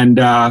 And,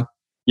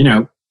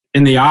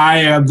 in the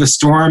eye of the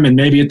storm and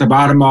maybe at the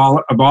bottom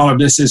of all of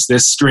this is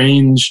this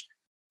strange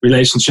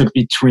relationship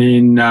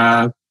between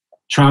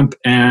Trump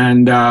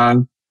and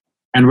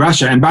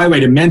Russia. And by the way,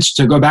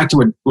 to go back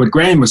to what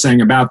Graham was saying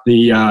about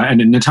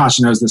and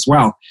Natasha knows this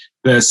well,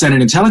 the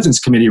Senate Intelligence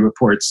Committee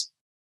reports,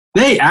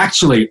 they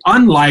actually,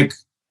 unlike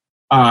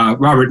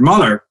Robert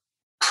Mueller,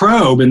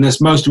 probe in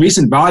this most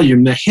recent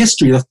volume the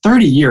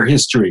 30-year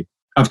history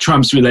of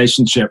Trump's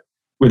relationship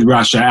with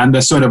Russia and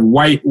the sort of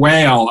white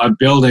whale of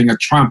building a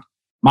Trump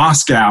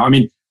Moscow. I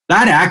mean,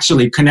 that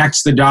actually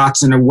connects the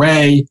dots in a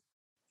way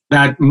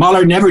that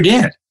Mueller never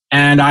did.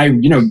 And I,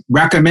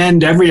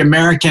 recommend every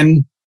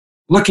American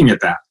looking at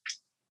that.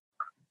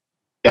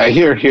 Yeah,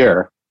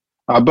 here.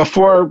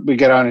 Before we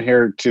get on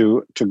here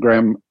to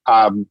Graham,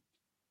 I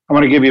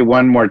want to give you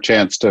one more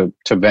chance to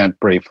vent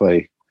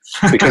briefly,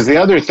 because the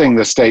other thing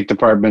the State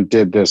Department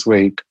did this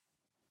week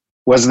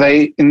was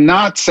they,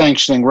 not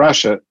sanctioning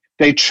Russia,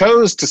 they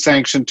chose to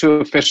sanction 2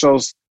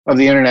 officials of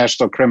the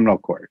International Criminal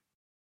Court,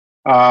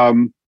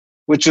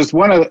 which is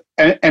and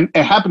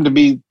it happened to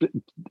be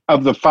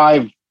of the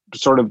 5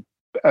 sort of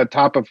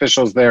top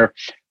officials there,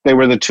 they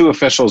were the 2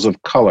 officials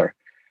of color.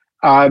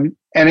 And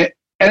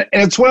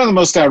it's one of the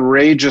most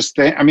outrageous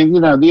things. I mean,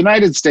 the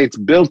United States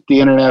built the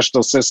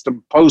international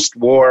system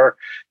post-war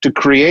to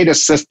create a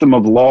system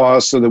of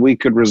laws so that we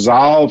could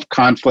resolve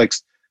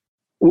conflicts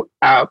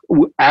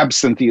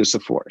absent the use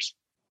of force.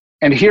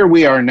 And here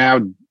we are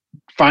now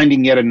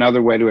finding yet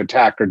another way to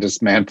attack or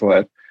dismantle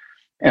it.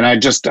 And I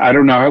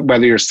don't know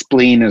whether your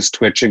spleen is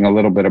twitching a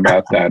little bit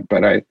about that,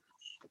 but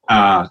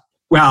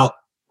well,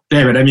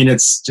 David, I mean,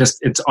 it's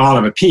all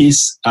of a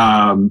piece.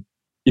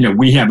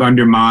 We have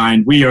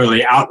undermined, we are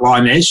the outlaw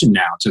nation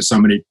now to so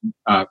many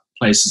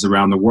places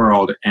around the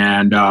world.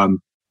 And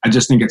I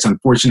just think it's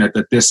unfortunate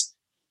that this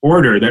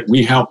order that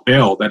we helped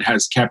build that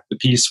has kept the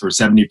peace for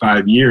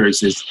 75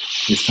 years is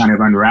kind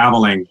of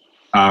unraveling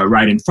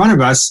right in front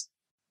of us,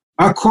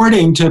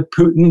 according to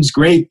Putin's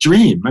great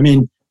dream. I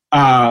mean,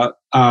 I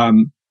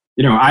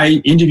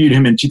interviewed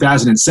him in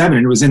 2007,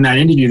 and it was in that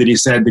interview that he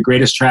said the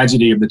greatest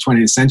tragedy of the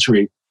 20th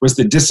century was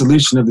the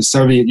dissolution of the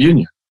Soviet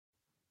Union.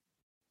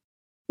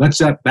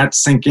 Let's let that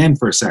sink in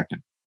for a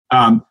second.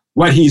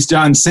 What he's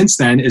done since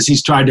then is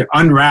he's tried to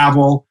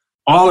unravel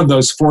all of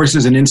those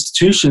forces and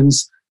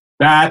institutions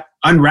that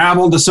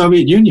unraveled the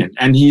Soviet Union,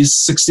 and he's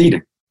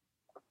succeeding.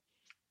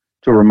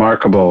 To a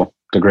remarkable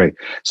degree.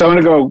 So I'm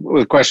going to go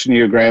with a question to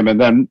you, Graham,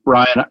 and then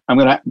Ryan, I'm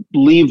going to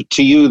leave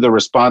to you the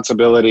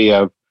responsibility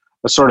of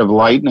a sort of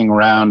lightning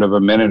round of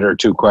a minute or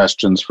 2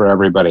 questions for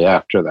everybody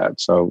after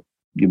that. So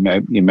you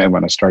may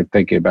want to start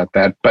thinking about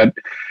that. But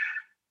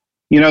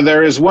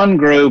there is one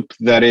group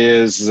that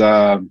is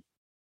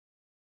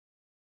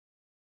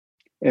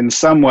in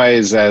some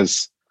ways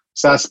as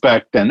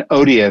suspect and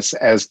odious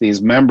as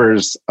these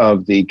members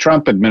of the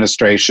Trump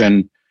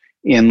administration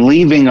in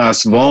leaving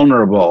us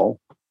vulnerable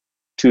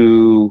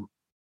to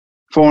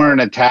foreign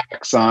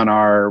attacks on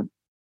our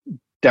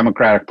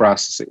democratic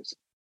processes.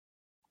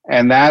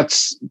 And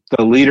that's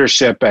the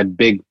leadership at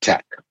big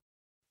tech.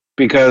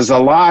 Because a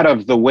lot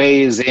of the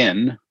ways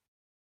in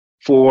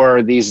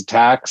for these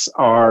attacks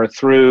are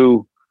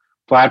through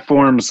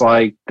platforms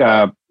like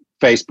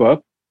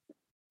Facebook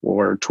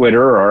or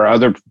Twitter or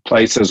other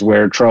places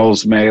where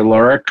trolls may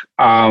lurk.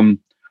 And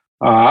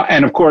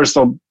of course,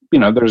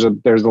 there's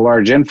a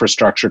large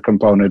infrastructure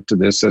component to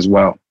this as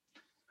well.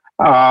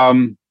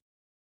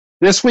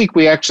 This week,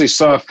 we actually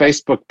saw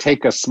Facebook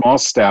take a small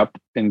step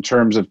in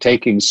terms of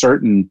taking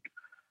certain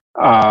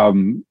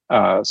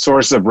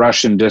source of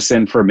Russian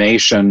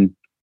disinformation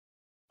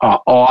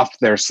off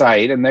their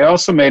site. And they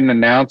also made an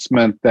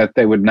announcement that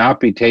they would not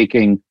be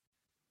taking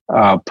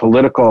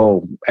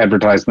political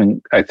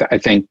advertisement, I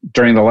think,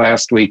 during the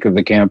last week of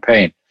the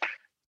campaign.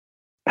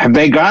 Have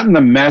they gotten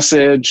the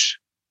message?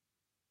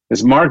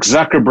 Is Mark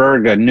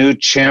Zuckerberg a new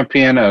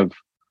champion of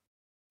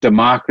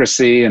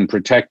democracy and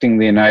protecting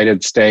the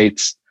United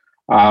States?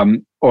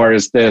 Or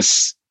is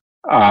this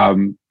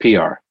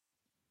PR?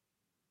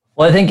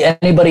 Well, I think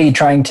anybody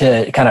trying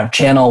to kind of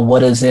channel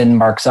what is in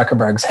Mark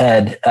Zuckerberg's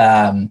head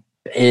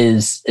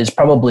is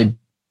probably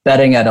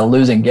betting at a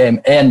losing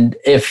game. And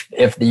if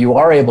you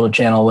are able to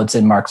channel what's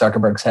in Mark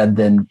Zuckerberg's head,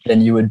 then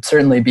you would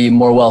certainly be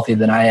more wealthy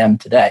than I am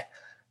today.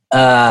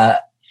 I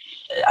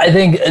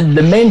think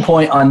the main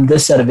point on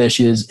this set of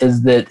issues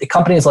is that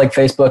companies like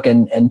Facebook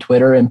and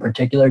Twitter in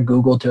particular,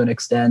 Google to an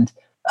extent,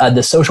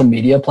 the social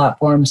media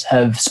platforms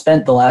have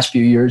spent the last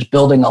few years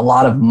building a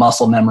lot of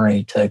muscle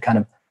memory to kind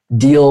of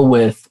deal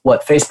with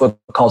what Facebook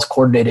calls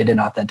coordinated and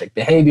authentic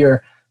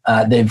behavior,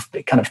 They've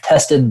kind of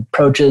tested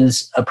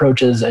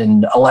approaches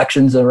in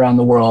elections around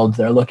the world.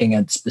 They're looking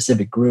at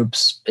specific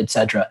groups, et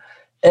cetera.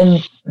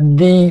 And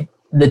the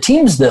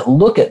teams that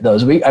look at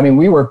those, we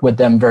work with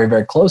them very,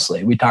 very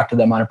closely. We talk to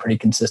them on a pretty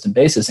consistent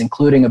basis,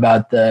 including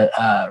about the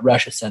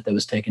Russia set that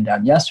was taken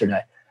down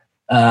yesterday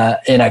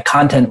in a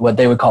what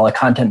they would call a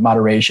content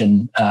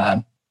moderation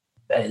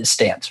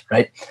stance,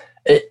 right?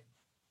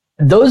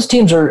 Those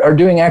teams are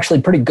doing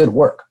actually pretty good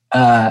work.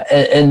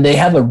 And they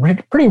have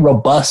a pretty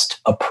robust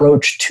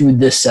approach to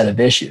this set of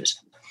issues.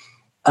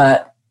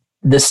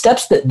 The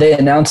steps that they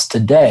announced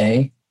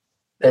today,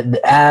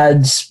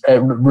 ads,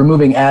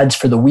 removing ads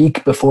for the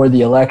week before the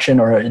election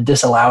or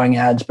disallowing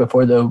ads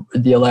before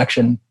the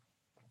election,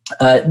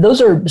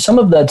 those are some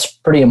of that's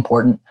pretty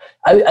important.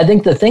 I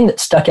think the thing that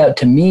stuck out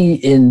to me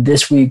in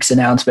this week's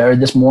announcement or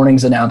this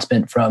morning's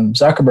announcement from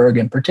Zuckerberg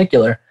in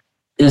particular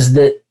is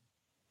that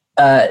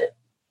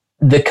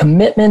the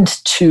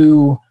commitment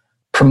to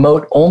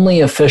promote only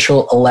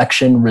official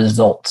election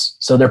results.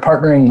 So they're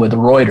partnering with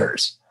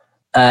Reuters,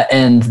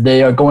 and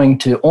they are going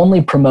to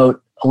only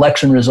promote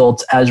election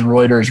results as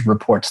Reuters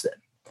reports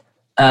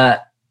them.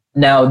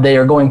 Now, they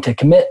are going to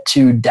commit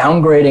to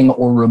downgrading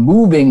or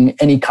removing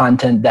any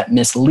content that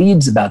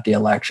misleads about the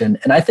election.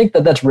 And I think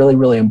that that's really,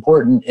 really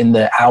important in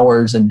the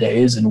hours and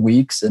days and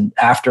weeks and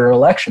after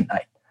election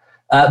night.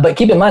 But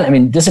keep in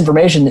mind,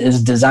 disinformation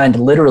is designed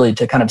literally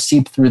to kind of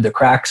seep through the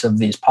cracks of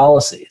these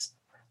policies.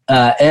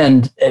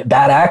 And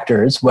bad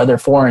actors, whether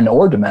foreign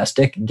or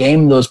domestic,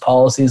 game those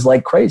policies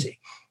like crazy.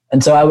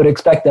 And so I would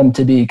expect them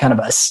to be kind of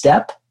a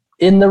step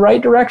in the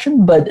right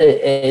direction, but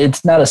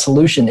it's not a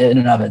solution in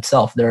and of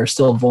itself. There are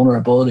still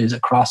vulnerabilities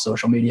across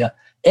social media.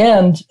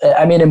 And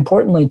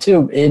importantly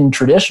too, in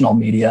traditional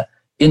media,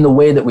 in the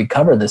way that we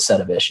cover this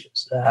set of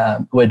issues,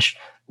 which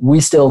we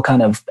still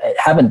kind of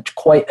haven't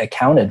quite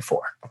accounted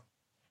for.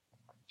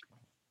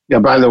 Yeah,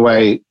 by the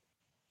way,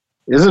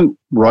 isn't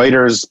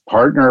Reuters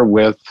partner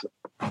with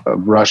a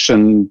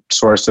Russian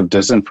source of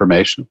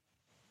disinformation?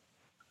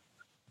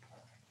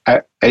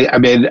 Aren't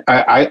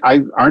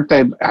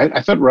they?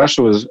 I thought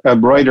Russia was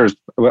Reuters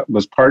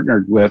was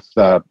partnered with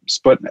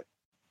Sputnik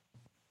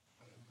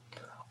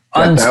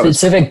on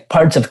specific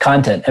parts of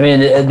content. I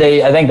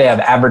think they have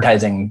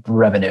advertising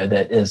revenue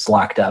that is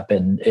locked up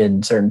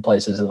in certain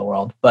places in the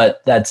world.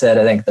 But that said,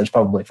 I think there's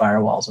probably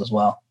firewalls as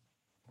well.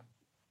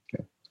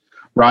 Okay.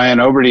 Ryan,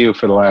 over to you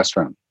for the last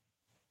round.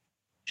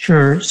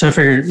 Sure. So I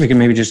figured we can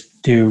maybe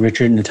just do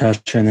Richard,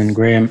 Natasha, and then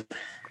Graham.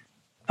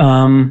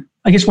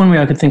 I guess one way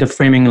I could think of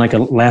framing like a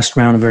last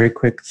round of very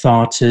quick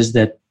thoughts is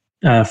that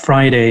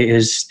Friday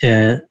is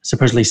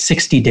supposedly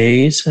 60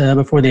 days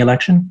before the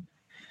election.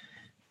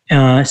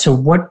 So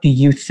what do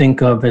you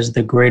think of as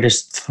the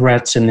greatest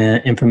threats in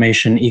the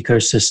information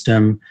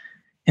ecosystem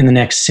in the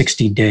next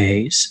 60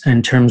 days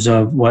in terms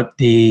of what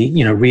the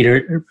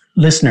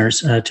listeners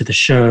to the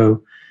show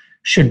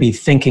should be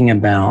thinking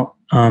about?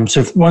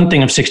 So one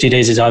thing of 60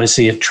 days is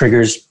obviously it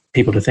triggers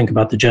people to think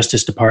about the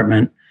Justice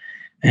Department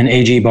and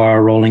AG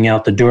Barr rolling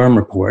out the Durham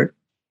report.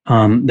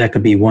 That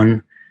could be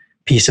one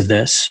piece of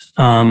this.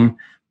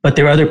 But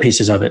there are other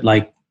pieces of it,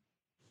 like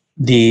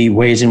the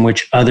ways in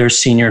which other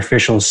senior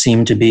officials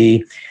seem to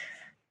be,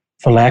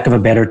 for lack of a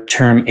better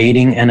term,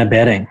 aiding and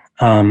abetting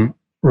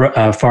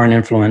foreign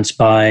influence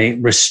by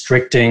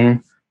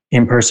restricting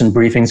in-person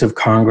briefings of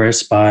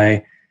Congress,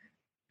 by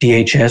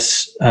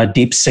DHS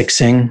deep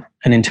sixing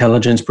an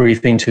intelligence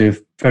briefing to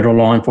federal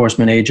law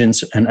enforcement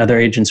agents and other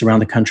agents around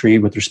the country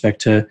with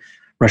respect to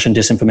Russian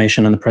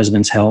disinformation on the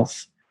president's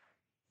health.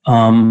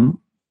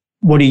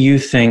 What do you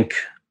think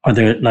are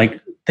the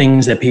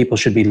things that people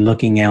should be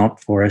looking out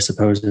for, I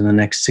suppose, in the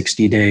next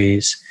 60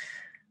 days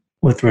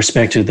with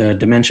respect to the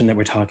dimension that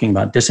we're talking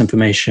about,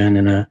 disinformation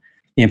and the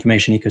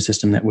information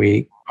ecosystem that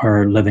we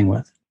are living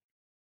with?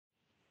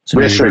 So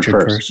Richard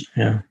first.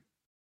 Yeah.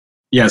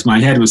 Yes, my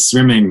head was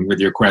swimming with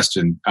your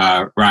question,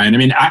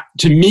 Ryan.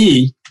 To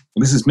me,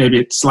 this is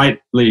maybe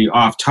slightly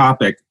off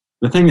topic.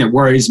 The thing that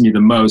worries me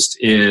the most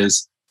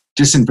is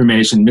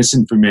disinformation,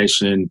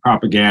 misinformation,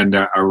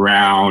 propaganda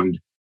around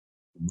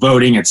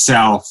voting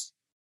itself,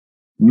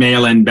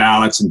 mail-in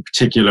ballots in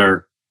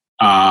particular.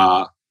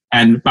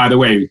 And by the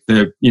way,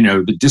 the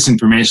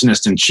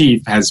disinformationist in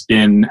chief has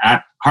been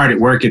hard at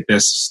work at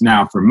this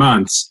now for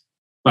months.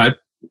 But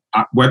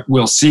what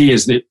we'll see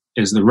is the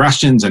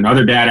Russians and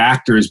other bad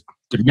actors,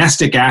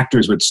 domestic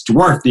actors, which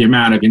dwarf the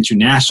amount of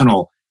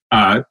international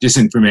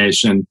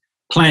disinformation,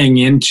 playing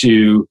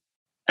into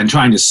and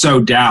trying to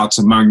sow doubts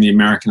among the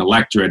American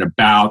electorate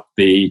about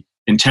the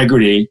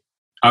integrity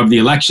of the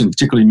election,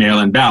 particularly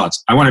mail-in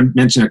ballots. I want to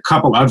mention a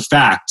couple of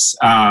facts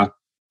about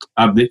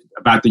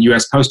the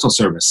U.S. Postal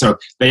Service. So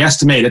they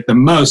estimate at the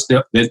most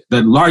the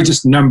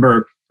largest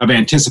number of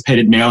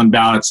anticipated mail-in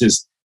ballots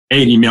is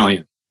 80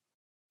 million.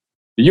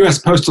 The U.S.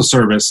 Postal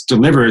Service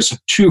delivers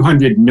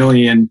 200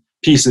 million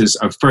pieces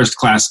of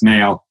first-class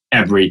mail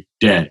every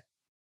day.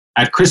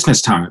 At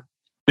Christmas time,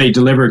 they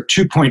deliver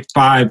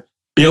 2.5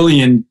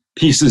 billion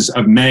pieces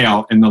of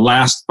mail in the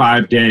last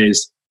 5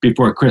 days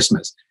before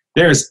Christmas.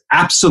 There is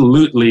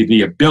absolutely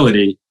the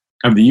ability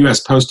of the U.S.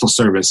 Postal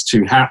Service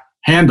to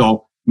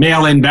handle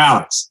mail-in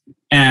ballots,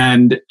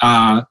 and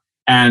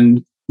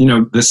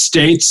the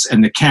states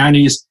and the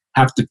counties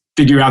have to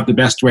figure out the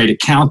best way to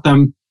count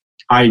them.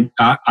 I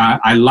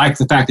like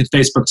the fact that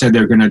Facebook said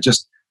they're going to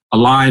just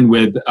align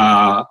with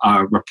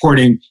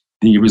reporting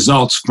the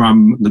results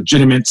from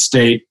legitimate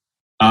state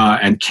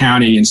and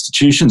county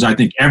institutions. I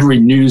think every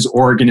news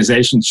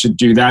organization should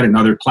do that, and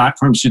other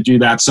platforms should do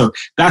that. So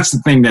that's the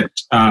thing that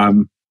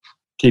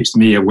keeps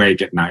me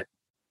awake at night.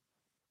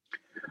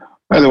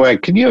 By the way,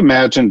 can you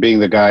imagine being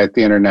the guy at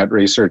the Internet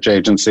Research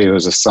Agency who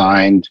was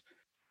assigned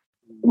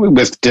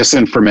with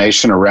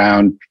disinformation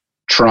around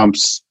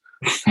Trump's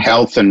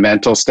health and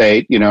mental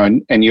state,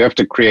 and you have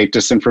to create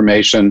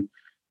disinformation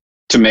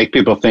to make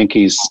people think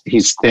he's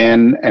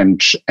thin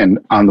and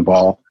on the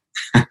ball.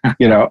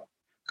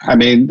 I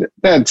mean,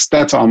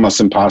 that's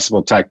almost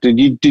impossible tech.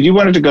 Did you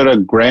want to go to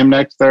Graham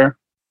next there?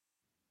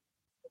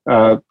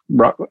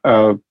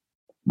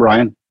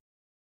 Brian?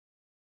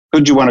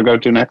 Who'd you want to go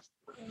to next?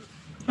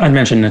 I'd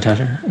mention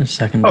Natasha a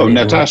second. Oh,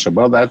 Natasha.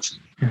 Well, that's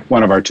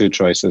one of our two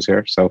choices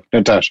here. So,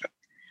 Natasha.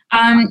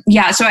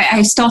 So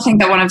I still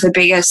think that one of the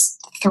biggest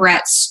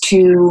threats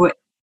to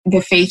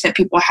the faith that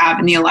people have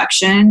in the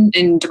election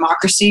and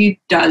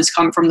democracy does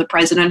come from the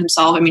president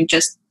himself. I mean,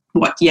 just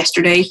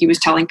yesterday he was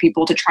telling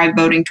people to try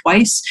voting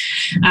twice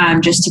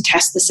just to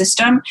test the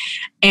system.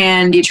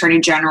 And the attorney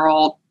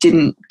general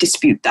didn't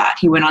dispute that.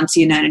 He went on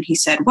CNN and he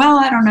said, well,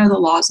 I don't know the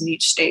laws in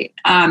each state.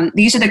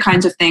 These are the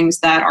kinds of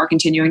things that are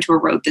continuing to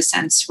erode the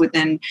sense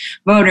within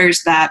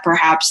voters that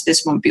perhaps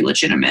this won't be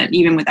legitimate,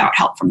 even without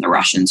help from the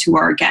Russians, who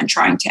are, again,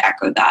 trying to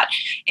echo that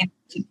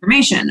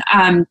information.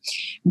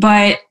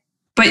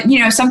 But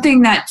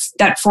something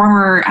that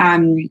former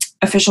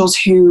officials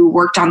who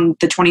worked on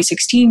the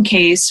 2016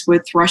 case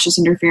with Russia's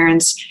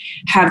interference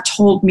have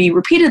told me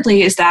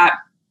repeatedly is that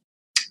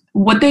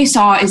what they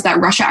saw is that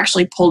Russia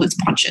actually pulled its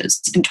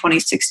punches in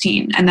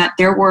 2016, and that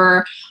there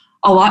were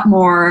a lot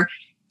more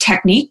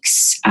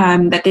techniques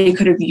that they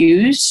could have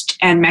used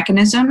and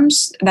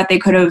mechanisms that they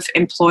could have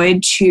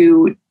employed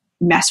to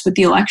mess with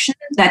the election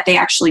that they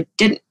actually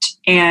didn't.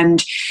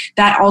 And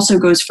that also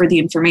goes for the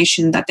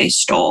information that they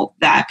stole,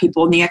 that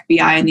people in the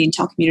FBI and the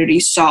intel community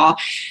saw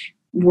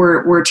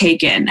were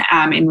taken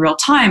in real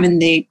time.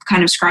 And they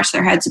kind of scratched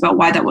their heads about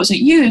why that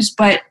wasn't used.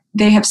 But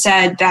they have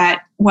said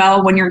that,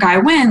 well, when your guy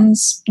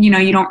wins,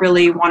 you don't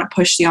really want to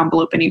push the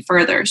envelope any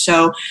further.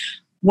 So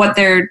what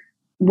they're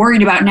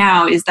worried about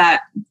now is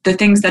that the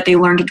things that they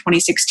learned in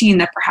 2016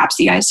 that perhaps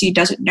the IC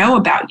doesn't know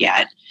about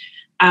yet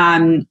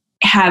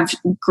have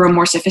grown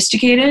more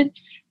sophisticated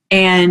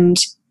and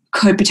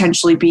could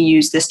potentially be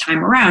used this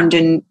time around.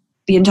 And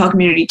the intel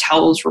community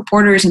tells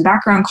reporters in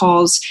background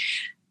calls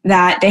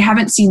that they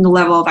haven't seen the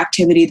level of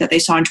activity that they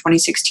saw in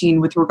 2016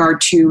 with regard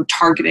to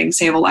targeting,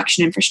 say, of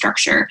election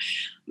infrastructure.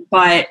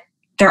 But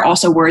they're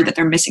also worried that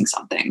they're missing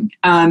something.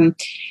 And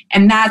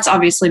that's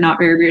obviously not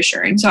very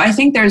reassuring. So I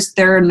think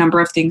there are a number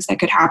of things that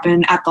could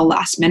happen at the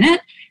last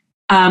minute,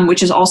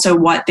 which is also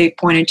what they've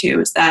pointed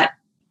to, is that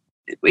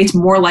it's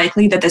more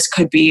likely that this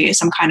could be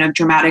some kind of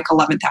dramatic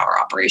 11th hour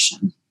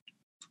operation.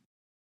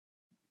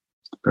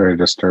 Very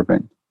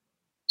disturbing.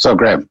 So,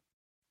 Graham.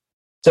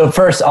 So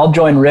first, I'll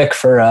join Rick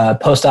for a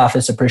Post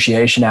Office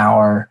Appreciation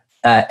Hour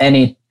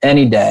any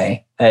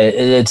day.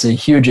 It's a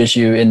huge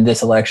issue in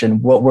this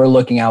election. What we're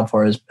looking out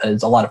for is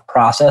a lot of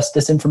process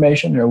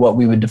disinformation, or what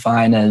we would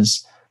define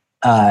as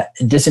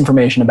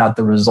disinformation about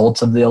the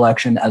results of the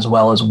election, as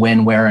well as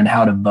when, where, and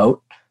how to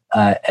vote.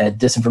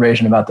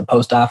 Disinformation about the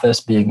post office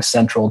being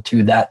central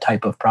to that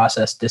type of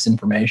process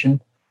disinformation.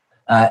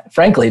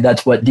 Frankly,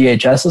 that's what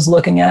DHS is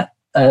looking at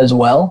as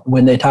well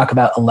when they talk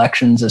about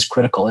elections as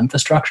critical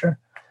infrastructure.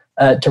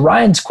 To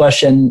Ryan's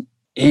question,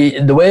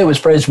 the way it was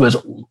phrased was,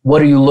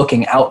 what are you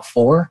looking out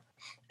for?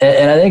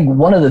 And I think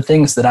one of the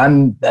things that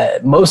I'm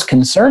most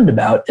concerned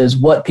about is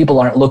what people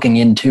aren't looking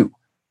into.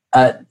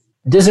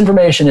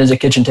 Disinformation is a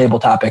kitchen table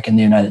topic in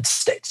the United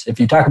States. If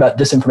you talk about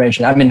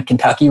disinformation, I'm in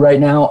Kentucky right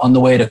now on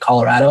the way to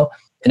Colorado.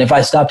 And if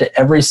I stopped at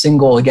every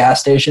single gas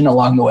station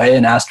along the way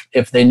and asked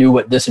if they knew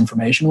what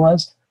disinformation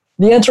was,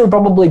 the answer would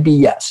probably be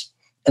yes.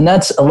 And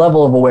that's a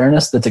level of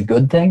awareness that's a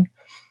good thing.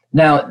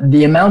 Now,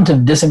 the amount of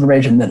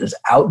disinformation that is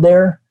out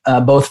there,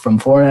 both from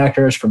foreign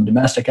actors, from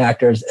domestic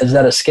actors, is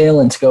at a scale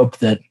and scope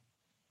that,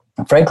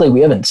 frankly, we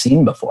haven't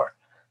seen before.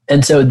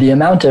 And so the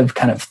amount of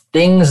kind of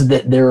things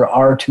that there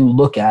are to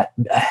look at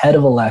ahead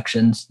of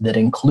elections that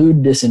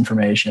include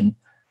disinformation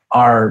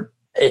are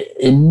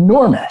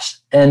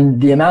enormous.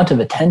 And the amount of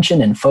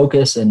attention and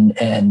focus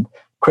and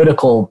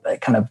critical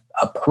kind of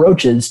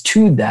approaches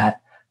to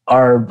that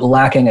are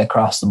lacking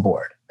across the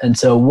board. And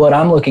so what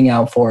I'm looking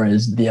out for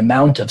is the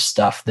amount of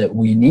stuff that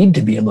we need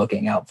to be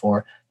looking out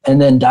for,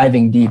 and then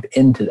diving deep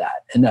into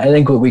that. And I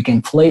think we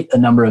conflate a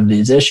number of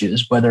these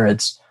issues, whether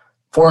it's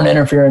foreign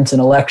interference in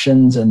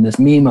elections and this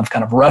meme of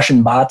kind of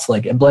Russian bots,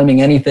 like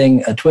blaming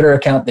anything, a Twitter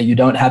account that you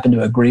don't happen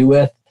to agree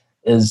with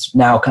is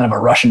now kind of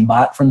a Russian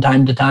bot from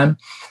time to time.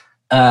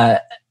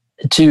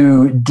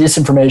 to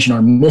disinformation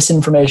or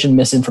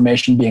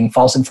misinformation being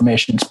false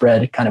information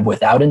spread kind of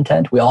without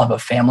intent. We all have a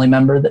family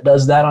member that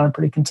does that on a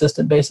pretty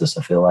consistent basis,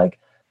 I feel like.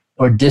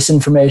 Or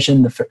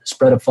disinformation, the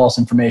spread of false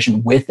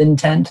information with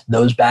intent,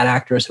 those bad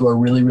actors who are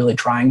really, really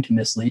trying to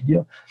mislead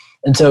you.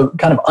 And so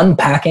kind of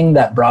unpacking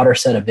that broader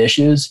set of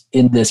issues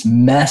in this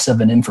mess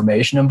of an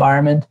information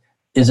environment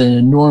is an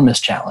enormous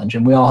challenge.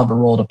 And we all have a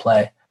role to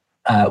play,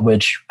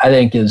 which I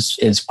think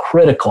is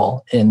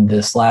critical in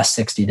this last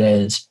 60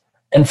 days.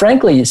 And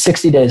frankly,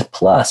 60 days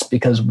plus,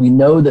 because we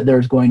know that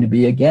there's going to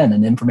be, again,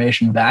 an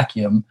information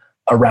vacuum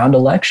around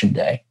Election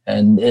Day.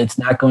 And it's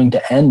not going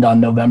to end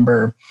on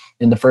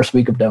in the first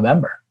week of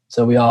November.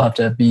 So we all have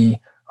to be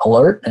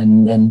alert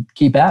and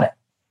keep at it.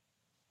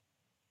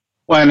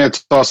 Well, and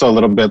it's also a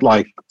little bit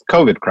like the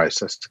COVID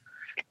crisis.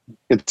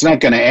 It's not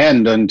going to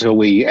end until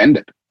we end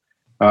it.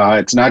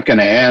 It's not going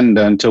to end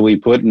until we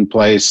put in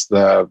place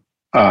the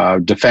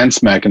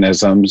defense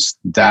mechanisms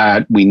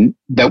that we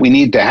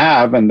need to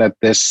have, and that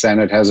this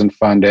Senate hasn't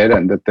funded,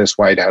 and that this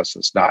White House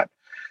has not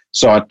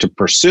sought to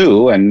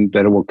pursue, and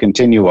that it will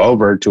continue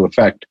over to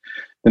affect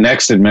the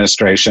next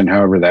administration,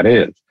 however that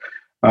is.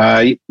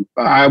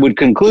 I would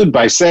conclude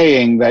by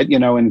saying that,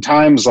 in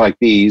times like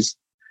these,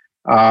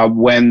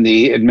 when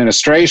the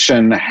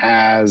administration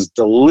has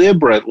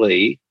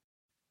deliberately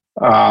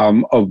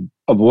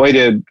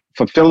avoided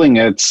fulfilling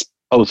its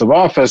oath of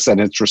office and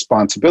its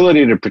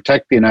responsibility to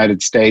protect the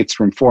United States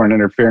from foreign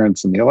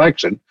interference in the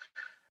election,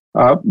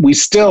 we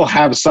still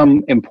have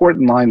some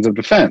important lines of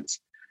defense.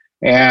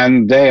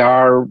 And they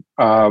are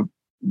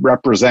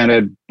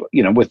represented,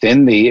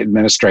 within the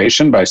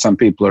administration by some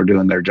people who are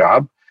doing their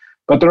job,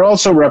 but they're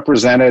also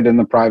represented in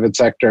the private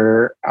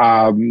sector,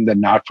 the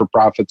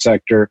not-for-profit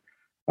sector,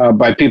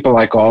 by people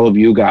like all of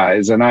you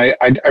guys. And I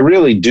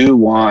really do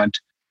want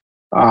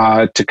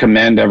to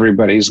commend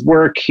everybody's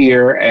work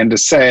here and to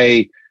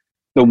say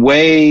the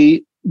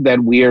way that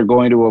we are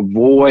going to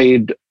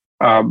avoid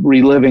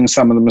reliving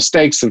some of the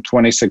mistakes of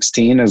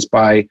 2016 is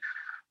by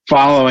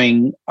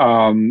following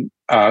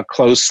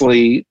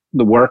closely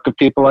the work of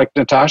people like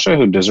Natasha,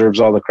 who deserves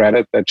all the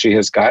credit that she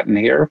has gotten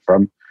here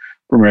from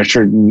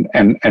Richard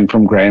and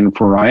from Graham and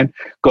from Ryan.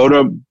 Go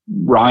to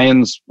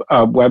Ryan's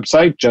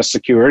website, Just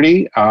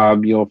Security.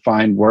 You'll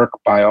find work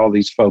by all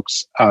these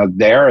folks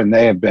there, and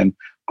they have been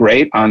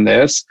great on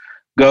this.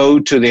 Go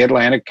to the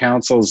Atlantic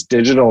Council's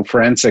Digital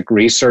Forensic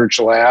Research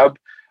Lab,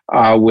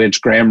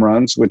 which Graham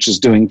runs, which is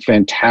doing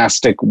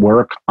fantastic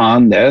work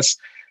on this.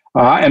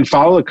 And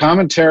follow the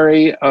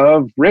commentary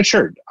of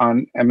Richard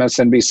on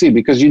MSNBC,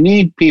 because you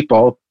need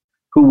people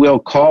who will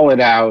call it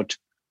out,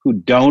 who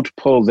don't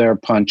pull their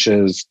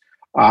punches,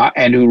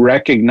 and who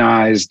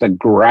recognize the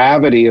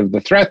gravity of the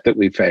threat that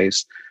we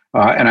face.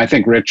 And I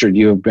think, Richard,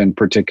 you have been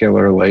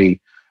particularly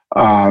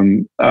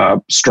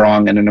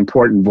strong and an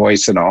important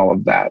voice in all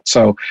of that.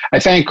 So I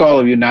thank all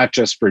of you, not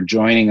just for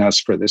joining us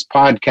for this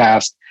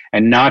podcast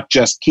and not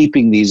just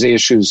keeping these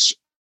issues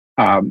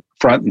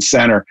front and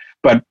center,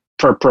 but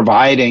for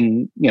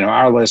providing,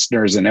 our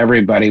listeners and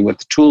everybody with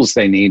the tools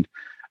they need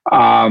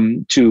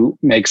to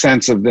make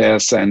sense of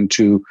this and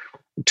to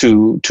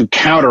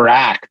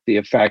counteract the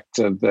effects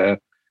of the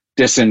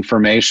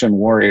disinformation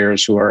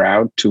warriors who are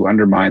out to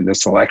undermine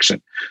this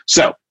election.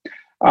 So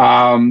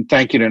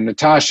thank you to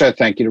Natasha.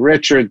 Thank you to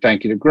Richard.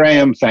 Thank you to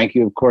Graham. Thank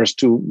you, of course,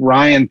 to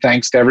Ryan.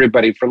 Thanks to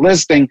everybody for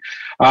listening.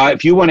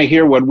 If you want to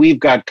hear what we've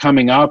got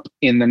coming up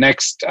in the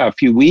next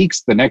few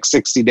weeks, the next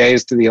 60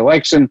 days to the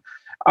election,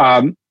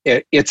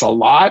 it's a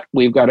lot.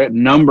 We've got a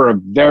number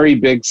of very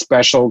big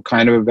special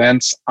kind of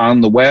events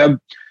on the web.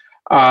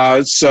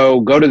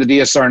 So go to the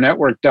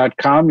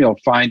dsrnetwork.com. You'll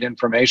find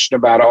information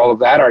about all of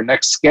that. Our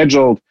next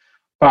scheduled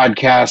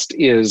podcast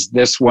is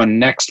this one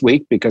next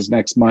week, because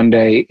next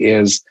Monday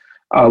is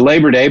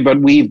Labor Day. But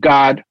we've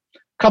got a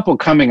couple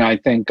coming, I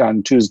think,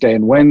 on Tuesday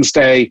and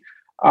Wednesday.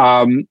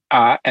 And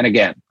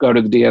again, go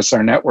to the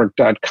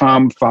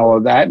dsrnetwork.com, follow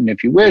that. And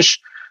if you wish,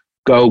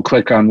 go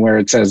click on where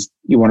it says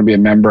you want to be a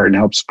member and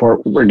help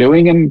support what we're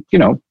doing, and,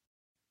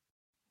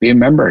 be a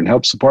member and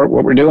help support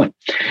what we're doing.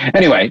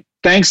 Anyway,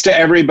 thanks to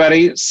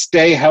everybody.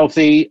 Stay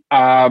healthy.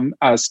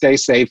 Stay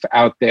safe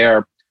out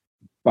there.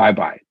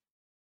 Bye-bye.